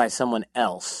beaten by someone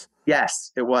else.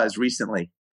 Yes, it was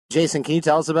recently. Jason, can you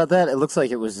tell us about that? It looks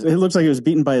like it was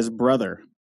beaten by his brother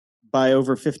by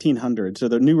over 1,500. So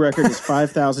the new record is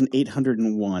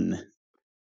 5,801.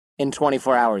 In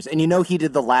 24 hours. And he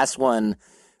did the last one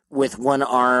with one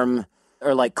arm,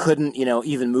 or couldn't,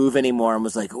 even move anymore, and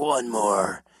was like, one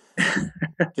more,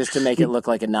 just to make it look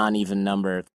like a non-even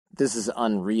number. This is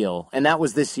unreal. And that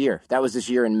was this year. That was this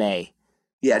year in May.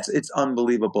 Yeah, it's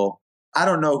unbelievable. I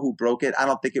don't know who broke it. I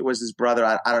don't think it was his brother.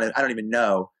 I don't even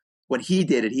know. When he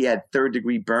did it, he had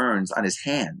 3rd-degree burns on his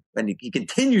hand, and he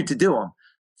continued to do them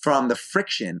from the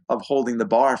friction of holding the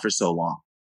bar for so long.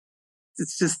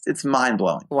 It's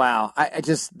mind-blowing. Wow.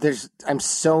 I'm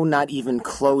so not even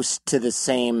close to the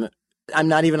same. I'm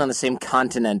not even on the same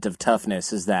continent of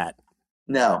toughness as that.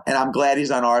 No, and I'm glad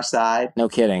he's on our side. No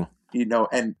kidding.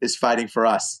 And is fighting for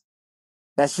us.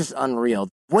 That's just unreal.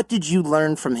 What did you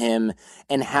learn from him,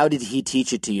 and how did he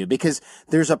teach it to you? Because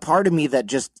there's a part of me that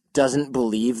just doesn't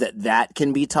believe that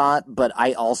can be taught, but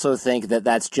I also think that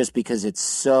that's just because it's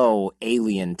so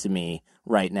alien to me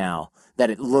right now that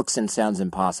it looks and sounds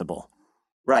impossible.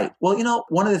 Right. Well,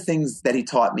 one of the things that he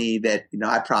taught me that,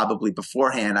 I probably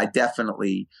beforehand, I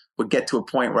definitely would get to a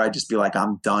point where I'd just be like,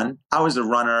 I'm done. I was a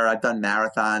runner. I've done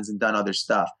marathons and done other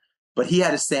stuff. But he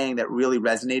had a saying that really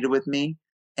resonated with me.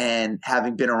 And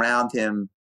having been around him,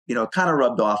 kind of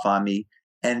rubbed off on me.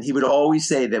 And he would always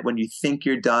say that when you think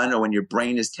you're done, or when your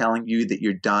brain is telling you that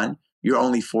you're done, you're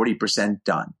only 40%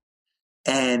 done.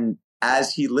 And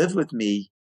as he lived with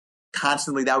me,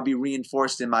 constantly that would be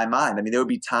reinforced in my mind. I mean, there would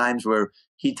be times where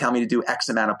he'd tell me to do X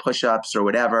amount of push-ups or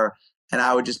whatever, and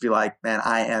I would just be like, man,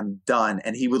 I am done.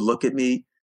 And he would look at me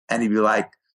and he'd be like,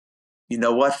 you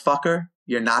know what, fucker?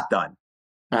 You're not done.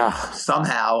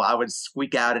 Somehow I would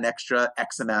squeak out an extra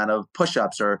X amount of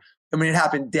push-ups, or, I mean, it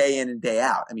happened day in and day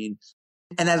out. I mean,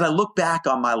 and as I look back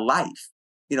on my life,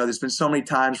 there's been so many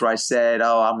times where I said,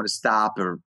 oh, I'm going to stop,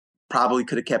 or probably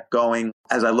could have kept going.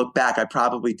 As I look back, I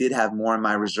probably did have more in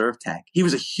my reserve tank. He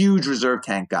was a huge reserve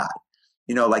tank guy.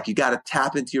 Like, you got to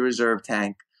tap into your reserve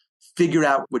tank, figure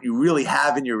out what you really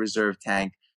have in your reserve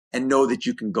tank, and know that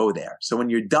you can go there. So when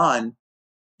you're done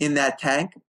in that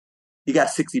tank, you got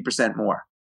 60% more.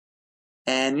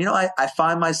 And, I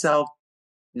find myself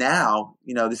now,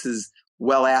 this is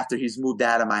well after he's moved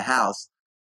out of my house,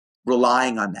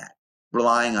 relying on that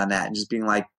and just being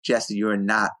like, Jesse, you're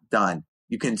not done.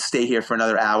 You can stay here for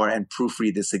another hour and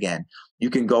proofread this again. You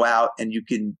can go out and you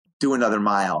can do another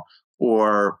mile,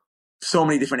 or so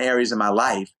many different areas of my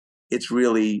life. It's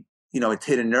really, it's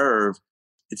hit a nerve.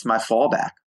 It's my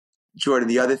fallback. Jordan,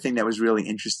 the other thing that was really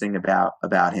interesting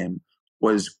about him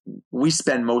was we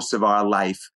spend most of our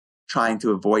life trying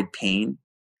to avoid pain,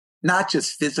 not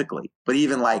just physically, but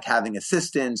even like having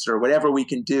assistance or whatever we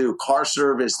can do, car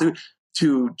service,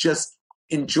 to just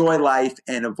enjoy life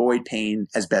and avoid pain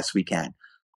as best we can.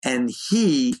 And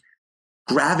he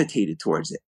gravitated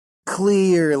towards it.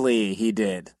 Clearly he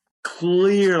did.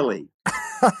 Clearly.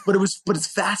 but it's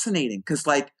fascinating, because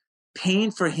like,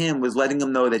 pain for him was letting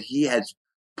him know that he had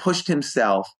pushed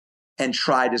himself and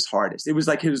tried his hardest. It was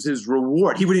like his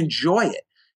reward. He would enjoy it.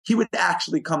 He would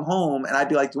actually come home and I'd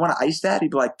be like, do you want to ice that?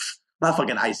 He'd be like, I'm not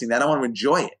fucking icing that. I want to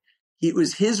enjoy it. It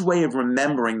was his way of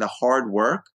remembering the hard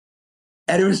work.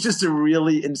 And it was just a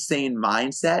really insane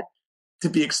mindset to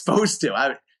be exposed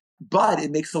to. But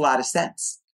it makes a lot of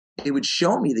sense. It would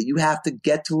show me that you have to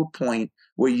get to a point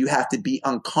where you have to be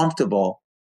uncomfortable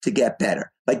to get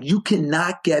better. Like, you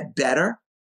cannot get better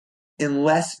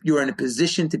unless you're in a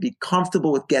position to be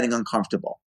comfortable with getting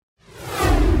uncomfortable.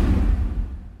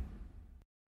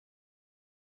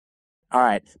 All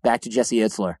right, back to Jesse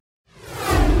Itzler.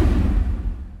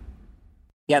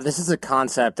 Yeah, this is a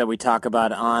concept that we talk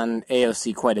about on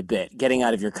AOC quite a bit. Getting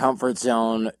out of your comfort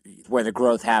zone, where the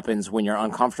growth happens when you're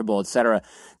uncomfortable, etc.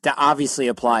 That obviously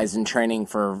applies in training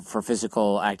for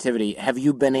physical activity. Have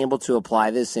you been able to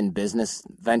apply this in business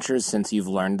ventures since you've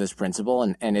learned this principle?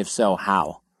 And if so,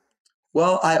 how?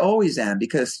 Well, I always am,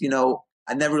 because,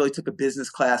 I never really took a business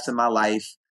class in my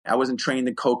life. I wasn't trained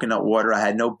in coconut water. I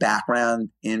had no background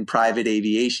in private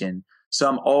aviation. So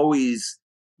I'm always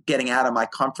getting out of my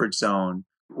comfort zone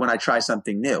when I try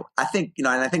something new. I think, and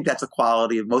I think that's a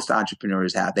quality of most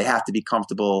entrepreneurs have. They have to be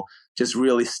comfortable just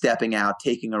really stepping out,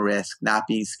 taking a risk, not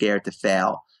being scared to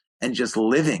fail, and just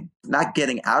living, not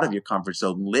getting out of your comfort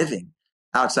zone, living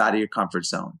outside of your comfort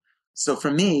zone. So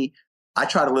for me, I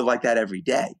try to live like that every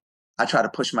day. I try to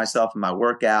push myself in my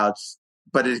workouts,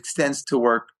 but it extends to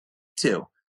work too.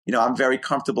 I'm very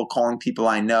comfortable calling people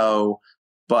I know,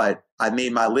 but I've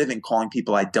made my living calling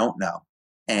people I don't know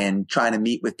and trying to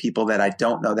meet with people that I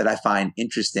don't know that I find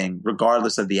interesting,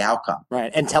 regardless of the outcome. Right.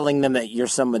 And telling them that you're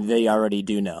someone they already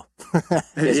do know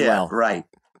as well. Right.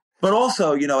 But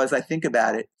also, as I think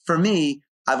about it, for me,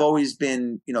 I've always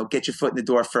been, get your foot in the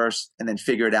door first and then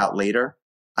figure it out later.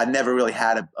 I've never really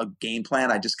had a game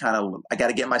plan. I just I got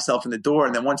to get myself in the door.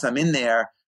 And then once I'm in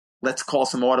there, let's call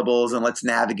some audibles and let's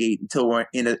navigate until we're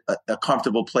in a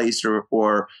comfortable place or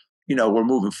we're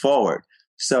moving forward.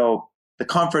 So the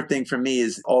comfort thing for me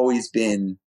has always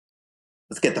been,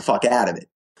 let's get the fuck out of it.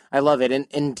 I love it.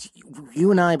 And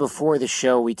you and I, before the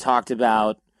show, we talked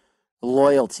about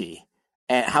loyalty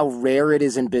and how rare it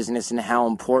is in business and how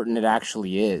important it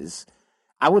actually is.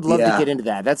 I would love to get into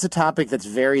that. That's a topic that's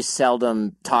very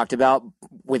seldom talked about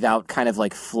without kind of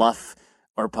like fluff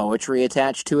or poetry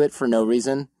attached to it for no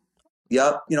reason.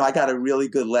 Yep. I got a really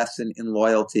good lesson in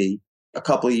loyalty a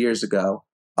couple of years ago.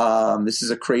 This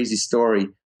is a crazy story,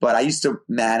 but I used to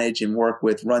manage and work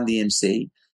with Run DMC,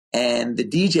 and the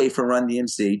DJ for Run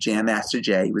DMC, Jam Master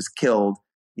Jay, was killed,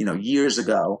 years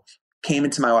ago, came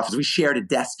into my office. We shared a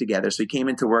desk together. So he came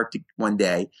into work one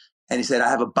day and he said, I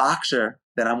have a boxer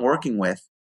that I'm working with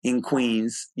in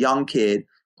Queens, young kid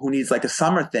who needs like a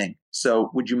summer thing. So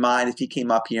would you mind if he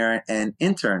came up here and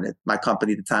interned at my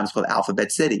company at the time? It's called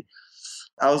Alphabet City.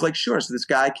 I was like, sure. So this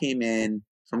guy came in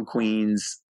from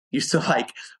Queens,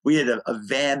 we had a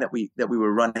van that we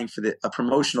were running for a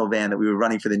promotional van that we were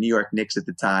running for the New York Knicks at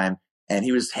the time. and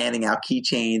he was handing out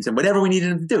keychains and whatever we needed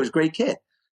him to do. He was a great kid.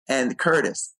 And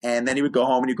Curtis. And then he would go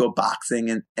home and he'd go boxing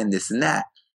and this and that.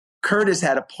 Curtis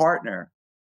had a partner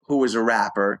who was a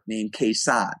rapper named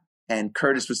K-San. And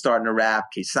Curtis was starting to rap.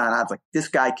 K-San, I was like, this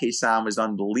guy K-San was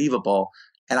unbelievable.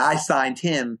 And I signed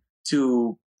him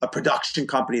to a production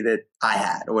company that I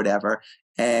had or whatever.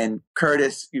 And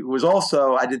Curtis was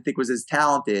also, I didn't think was as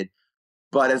talented,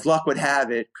 but as luck would have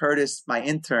it, Curtis, my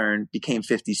intern, became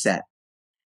 50 Cent.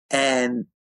 And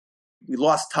we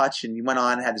lost touch and he went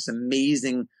on and had this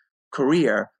amazing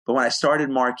career. But when I started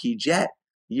Marquis Jet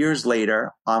years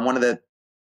later on one of the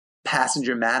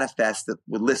passenger manifests that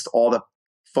would list all the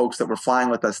folks that were flying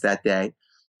with us that day,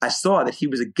 I saw that he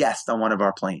was a guest on one of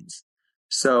our planes.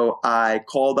 So I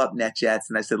called up NetJets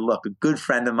and I said, look, a good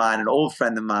friend of mine, an old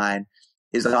friend of mine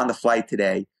is on the flight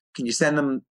today. Can you send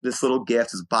them this little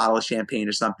gift, this bottle of champagne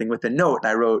or something with a note? And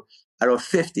I wrote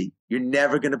 50. You're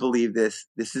never going to believe this.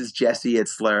 This is Jesse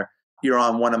Itzler. You're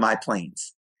on one of my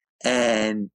planes.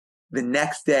 And the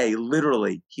next day,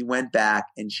 literally, he went back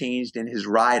and changed in his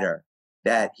rider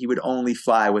that he would only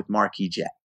fly with Marquis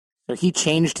Jet. So he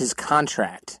changed his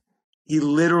contract. He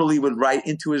literally would write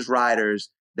into his riders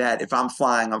that if I'm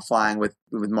flying with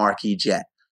Marquis Jet.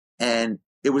 And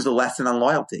it was a lesson on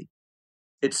loyalty.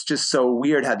 It's just so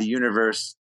weird how the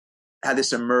universe, how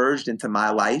this emerged into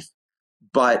my life,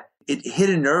 but it hit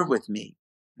a nerve with me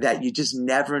that you just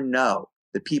never know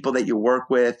the people that you work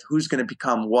with, who's going to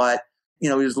become what. You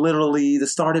know, it was literally the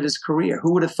start of his career.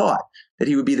 Who would have thought that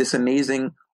he would be this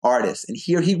amazing artist? And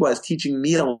here he was teaching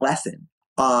me a lesson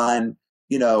on,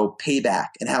 you know, payback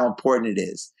and how important it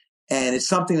is. And it's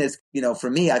something that's, you know, for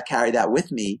me, I've carried that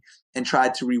with me and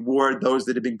tried to reward those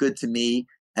that have been good to me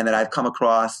and that I've come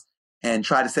across and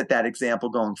try to set that example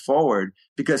going forward.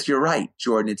 Because you're right,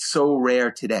 Jordan, it's so rare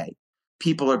today.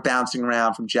 People are bouncing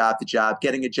around from job to job,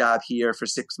 getting a job here for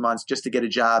 6 months just to get a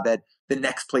job at the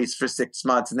next place for 6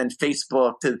 months, and then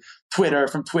Facebook to Twitter,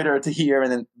 from Twitter to here,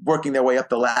 and then working their way up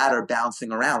the ladder,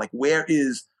 bouncing around. Like, where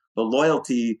is the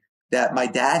loyalty that my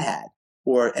dad had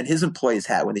and his employees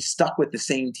had when they stuck with the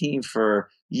same team for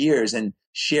years and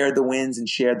shared the wins and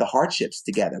shared the hardships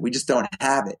together? We just don't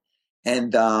have it.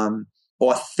 And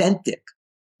authentic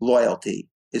loyalty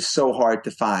is so hard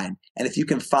to find. And if you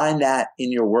can find that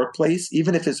in your workplace,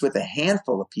 even if it's with a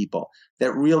handful of people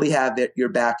that really have your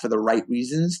back for the right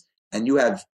reasons, and you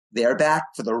have their back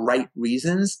for the right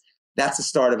reasons, that's the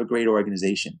start of a great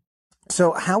organization.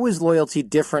 So how is loyalty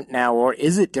different now, or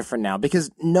is it different now?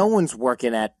 Because no one's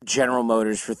working at General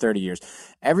Motors for 30 years.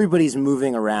 Everybody's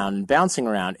moving around and bouncing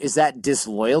around. Is that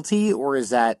disloyalty, or is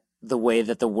that the way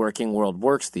that the working world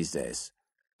works these days?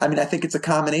 I mean, I think it's a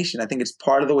combination. I think it's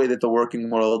part of the way that the working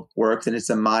world works, and it's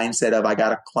a mindset of I got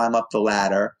to climb up the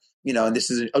ladder, you know, and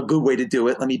this is a good way to do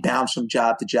it. Let me bounce from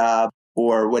job to job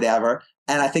or whatever.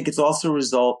 And I think it's also a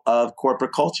result of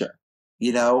corporate culture.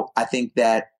 You know, I think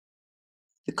that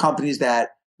the companies that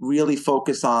really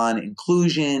focus on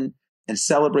inclusion and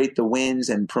celebrate the wins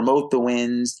and promote the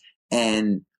wins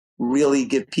and really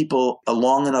give people a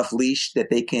long enough leash that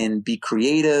they can be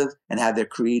creative and have their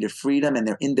creative freedom and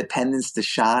their independence to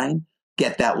shine,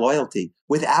 get that loyalty.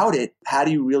 Without it, how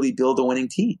do you really build a winning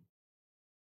team?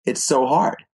 It's so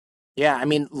hard. Yeah, I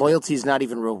mean, loyalty is not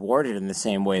even rewarded in the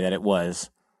same way that it was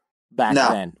back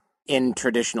then in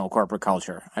traditional corporate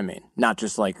culture. I mean, not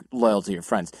just like loyalty to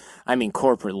friends. I mean,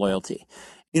 corporate loyalty.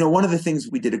 You know, one of the things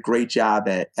we did a great job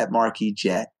at Marquis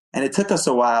Jet, and it took us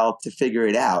a while to figure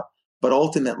it out, but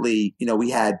ultimately, you know, we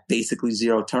had basically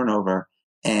zero turnover.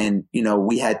 And, you know,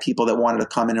 we had people that wanted to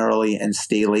come in early and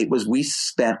stay late. We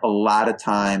spent a lot of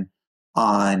time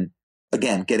on,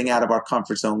 again, getting out of our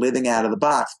comfort zone, living out of the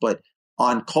box, but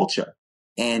on culture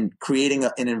and creating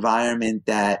an environment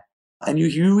that, and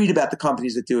you read about the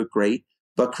companies that do it great,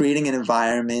 but creating an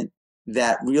environment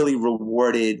that really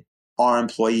rewarded our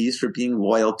employees for being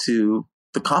loyal to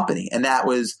the company. And that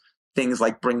was things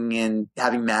like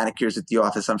having manicures at the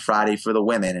office on Friday for the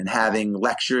women and having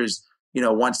lectures, you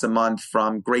know, once a month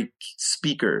from great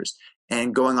speakers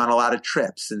and going on a lot of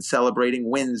trips and celebrating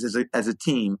wins as a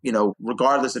team, you know,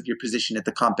 regardless of your position at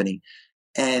the company.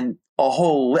 And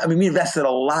we invested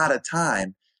a lot of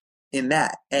time in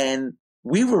that. And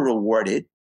we were rewarded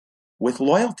with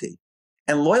loyalty.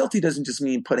 And loyalty doesn't just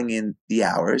mean putting in the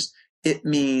hours. It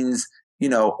means, you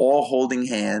know, all holding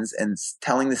hands and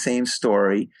telling the same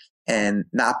story and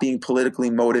not being politically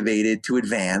motivated to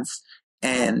advance.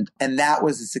 And that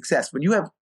was a success. When you have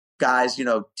guys, you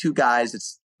know, two guys,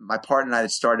 it's my partner and I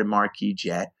that started Marquis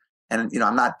Jet. And, you know,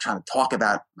 I'm not trying to talk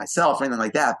about myself or anything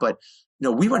like that, but, you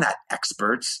know, we were not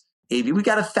experts. AV, we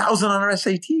got 1,000 on our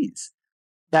SATs.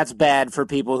 That's bad for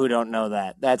people who don't know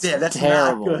that. That's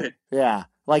terrible. Not good. Yeah.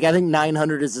 Like, I think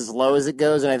 900 is as low as it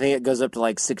goes, and I think it goes up to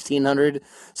like 1600.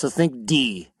 So think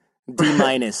D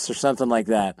minus or something like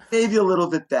that. Maybe a little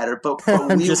bit better, but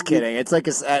I'm just kidding. It's like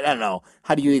I don't know.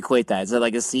 How do you equate that? Is it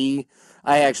like a C?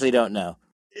 I actually don't know.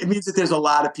 It means that there's a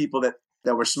lot of people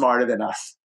that were smarter than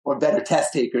us, or better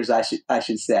test takers, I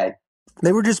should say.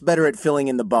 They were just better at filling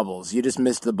in the bubbles. You just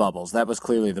missed the bubbles. That was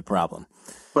clearly the problem.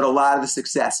 But a lot of the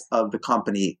success of the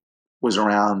company was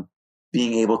around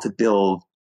being able to build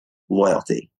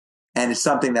loyalty. And it's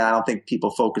something that I don't think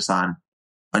people focus on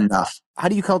enough. How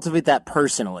do you cultivate that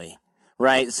personally?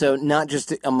 Right? So not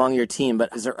just among your team, but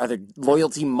are there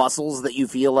loyalty muscles that you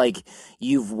feel like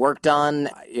you've worked on?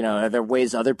 You know, are there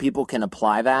ways other people can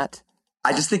apply that?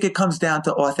 I just think it comes down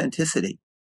to authenticity.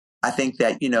 I think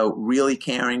that, really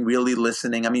caring, really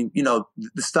listening. I mean, the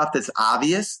stuff that's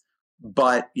obvious,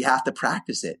 but you have to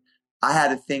practice it. I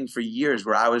had a thing for years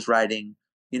where I was writing,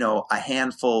 a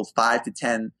handful, 5 to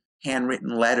 10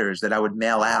 handwritten letters that I would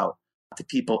mail out to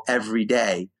people every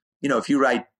day. If you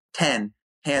write 10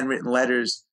 handwritten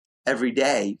letters every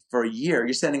day for a year,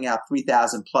 you're sending out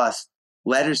 3,000 plus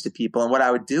letters to people. And what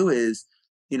I would do is,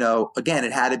 again,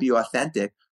 it had to be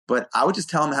authentic, but I would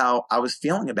just tell them how I was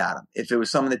feeling about them. If it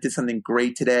was someone that did something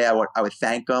great today, I would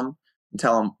thank them and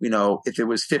tell them, if it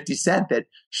was 50 Cent that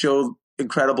showed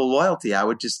incredible loyalty, I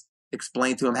would just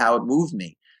explain to them how it moved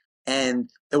me.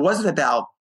 And it wasn't about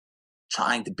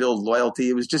trying to build loyalty.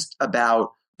 It was just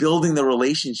about building the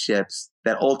relationships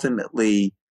that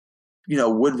ultimately,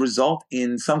 would result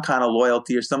in some kind of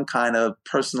loyalty or some kind of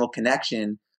personal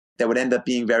connection that would end up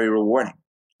being very rewarding.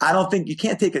 I don't think you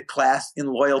can't take a class in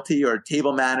loyalty or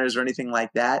table manners or anything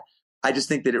like that. I just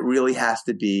think that it really has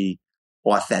to be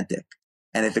authentic.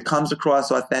 And if it comes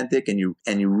across authentic and you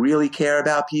really care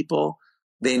about people,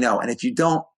 they know. And if you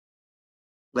don't,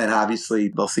 then obviously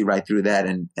they'll see right through that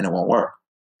and it won't work.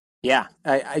 Yeah,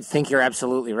 I think you're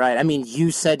absolutely right. I mean,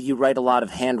 you said you write a lot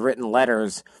of handwritten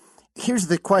letters. Here's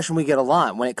the question we get a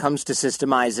lot when it comes to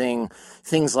systemizing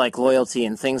things like loyalty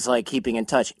and things like keeping in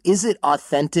touch. Is it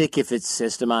authentic if it's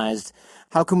systemized?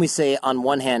 How can we say on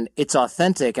one hand it's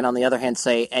authentic and on the other hand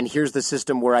say, and here's the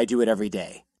system where I do it every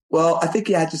day? Well, I think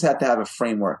you just have to have a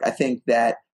framework. I think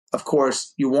that, of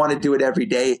course, you want to do it every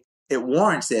day. It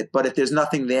warrants it. But if there's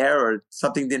nothing there or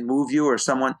something didn't move you or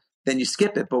someone, then you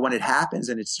skip it. But when it happens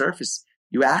and it's surfaced,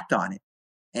 you act on it.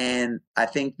 And I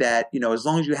think that, as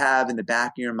long as you have in the back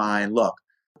of your mind, look,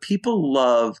 people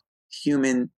love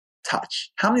human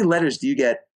touch. How many letters do you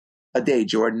get a day,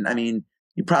 Jordan? I mean,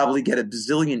 you probably get a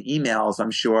bazillion emails,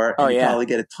 I'm sure. And you probably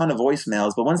get a ton of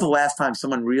voicemails. But when's the last time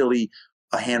someone really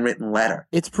a handwritten letter?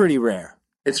 It's pretty rare.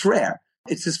 It's rare.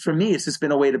 It's just, for me, it's just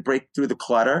been a way to break through the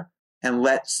clutter and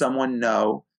let someone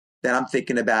know that I'm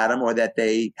thinking about them or that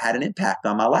they had an impact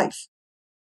on my life.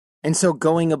 And so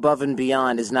going above and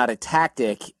beyond is not a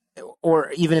tactic,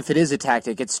 or even if it is a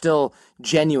tactic, it's still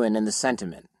genuine in the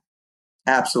sentiment.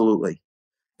 Absolutely.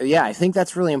 Yeah, I think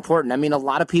that's really important. I mean, a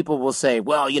lot of people will say,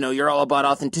 well, you're all about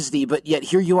authenticity, but yet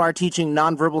here you are teaching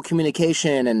nonverbal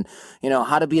communication and,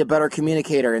 how to be a better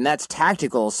communicator, and that's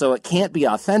tactical, so it can't be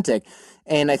authentic.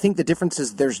 And I think the difference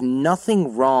is there's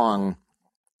nothing wrong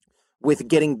with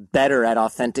getting better at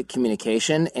authentic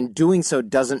communication, and doing so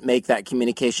doesn't make that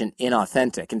communication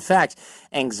inauthentic. In fact,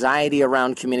 anxiety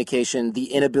around communication,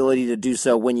 the inability to do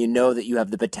so when you know that you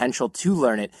have the potential to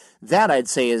learn it, that I'd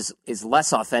say is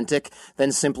less authentic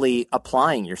than simply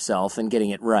applying yourself and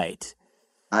getting it right.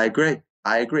 I agree.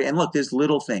 And look, there's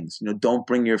little things, don't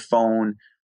bring your phone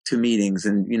to meetings.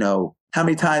 And, how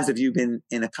many times have you been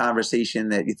in a conversation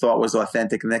that you thought was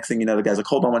authentic? And the next thing you know, the guy's like,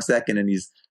 hold on one second. And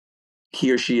he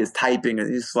or she is typing,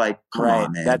 and it's like, come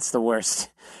on, man. That's the worst.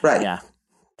 Right. Yeah.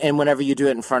 And whenever you do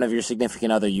it in front of your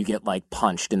significant other, you get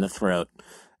punched in the throat,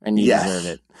 and you deserve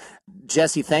it.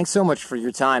 Jesse, thanks so much for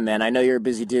your time, man. I know you're a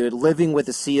busy dude. Living with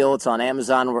a Seal, it's on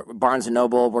Amazon, Barnes &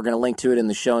 Noble. We're going to link to it in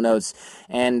the show notes,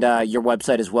 and your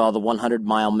website as well,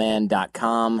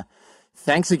 the100mileman.com.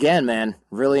 Thanks again, man.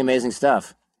 Really amazing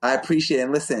stuff. I appreciate it.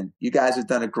 And listen, you guys have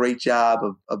done a great job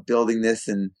of building this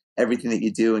and everything that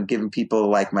you do and giving people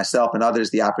like myself and others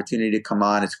the opportunity to come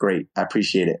on. It's great. I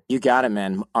appreciate it. You got it,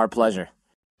 man. Our pleasure.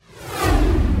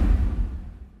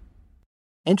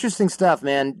 Interesting stuff,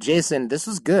 man. Jason, this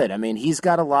was good. I mean, he's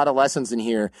got a lot of lessons in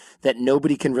here that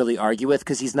nobody can really argue with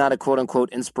because he's not a quote-unquote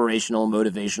inspirational,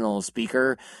 motivational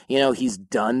speaker. He's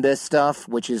done this stuff,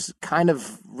 which is kind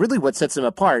of really what sets him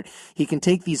apart. He can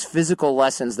take these physical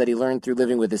lessons that he learned through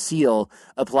living with a seal,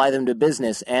 apply them to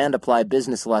business, and apply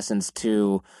business lessons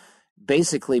to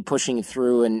basically pushing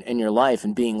through in your life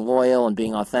and being loyal and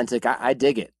being authentic. I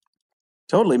dig it.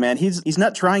 Totally, man. He's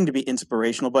not trying to be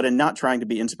inspirational, but in not trying to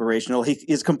be inspirational, he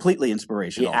is completely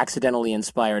inspirational. He accidentally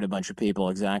inspired a bunch of people,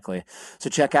 exactly. So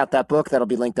check out that book. That'll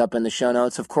be linked up in the show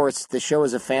notes. Of course, the show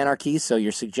is a fanarchy, so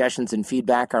your suggestions and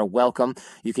feedback are welcome.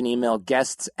 You can email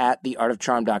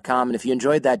guests@theartofcharm.com. And if you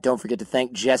enjoyed that, don't forget to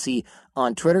thank Jesse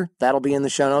on Twitter. That'll be in the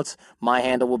show notes. My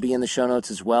handle will be in the show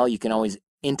notes as well. You can always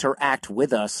interact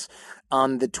with us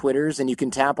on the Twitters, and you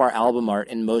can tap our album art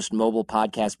in most mobile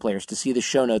podcast players to see the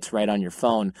show notes right on your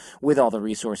phone with all the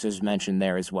resources mentioned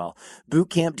there as well. Boot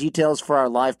camp details for our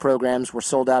live programs were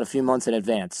sold out a few months in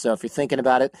advance, so if you're thinking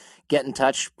about it, get in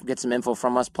touch, get some info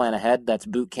from us, plan ahead. That's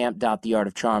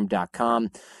bootcamp.theartofcharm.com.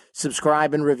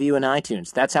 Subscribe and review in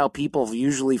iTunes. That's how people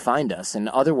usually find us. And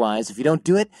otherwise, if you don't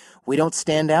do it, we don't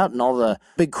stand out, and all the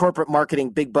big corporate marketing,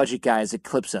 big budget guys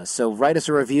eclipse us. So write us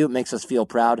a review. It makes us feel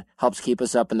proud, helps keep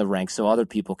us up in the ranks so other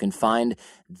people can find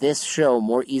this show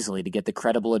more easily to get the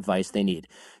credible advice they need.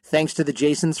 Thanks to the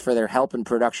Jasons for their help in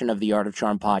production of the Art of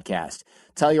Charm podcast.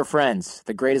 Tell your friends.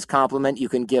 The greatest compliment you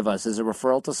can give us is a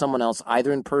referral to someone else,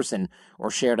 either in person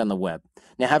or shared on the web.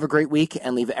 Now have a great week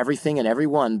and leave everything and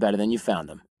everyone better than you found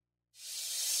them.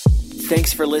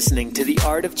 Thanks for listening to The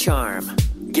Art of Charm.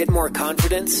 Get more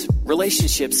confidence,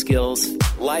 relationship skills,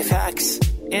 life hacks,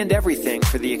 and everything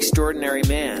for the extraordinary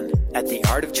man at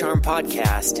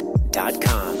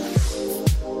theartofcharmpodcast.com.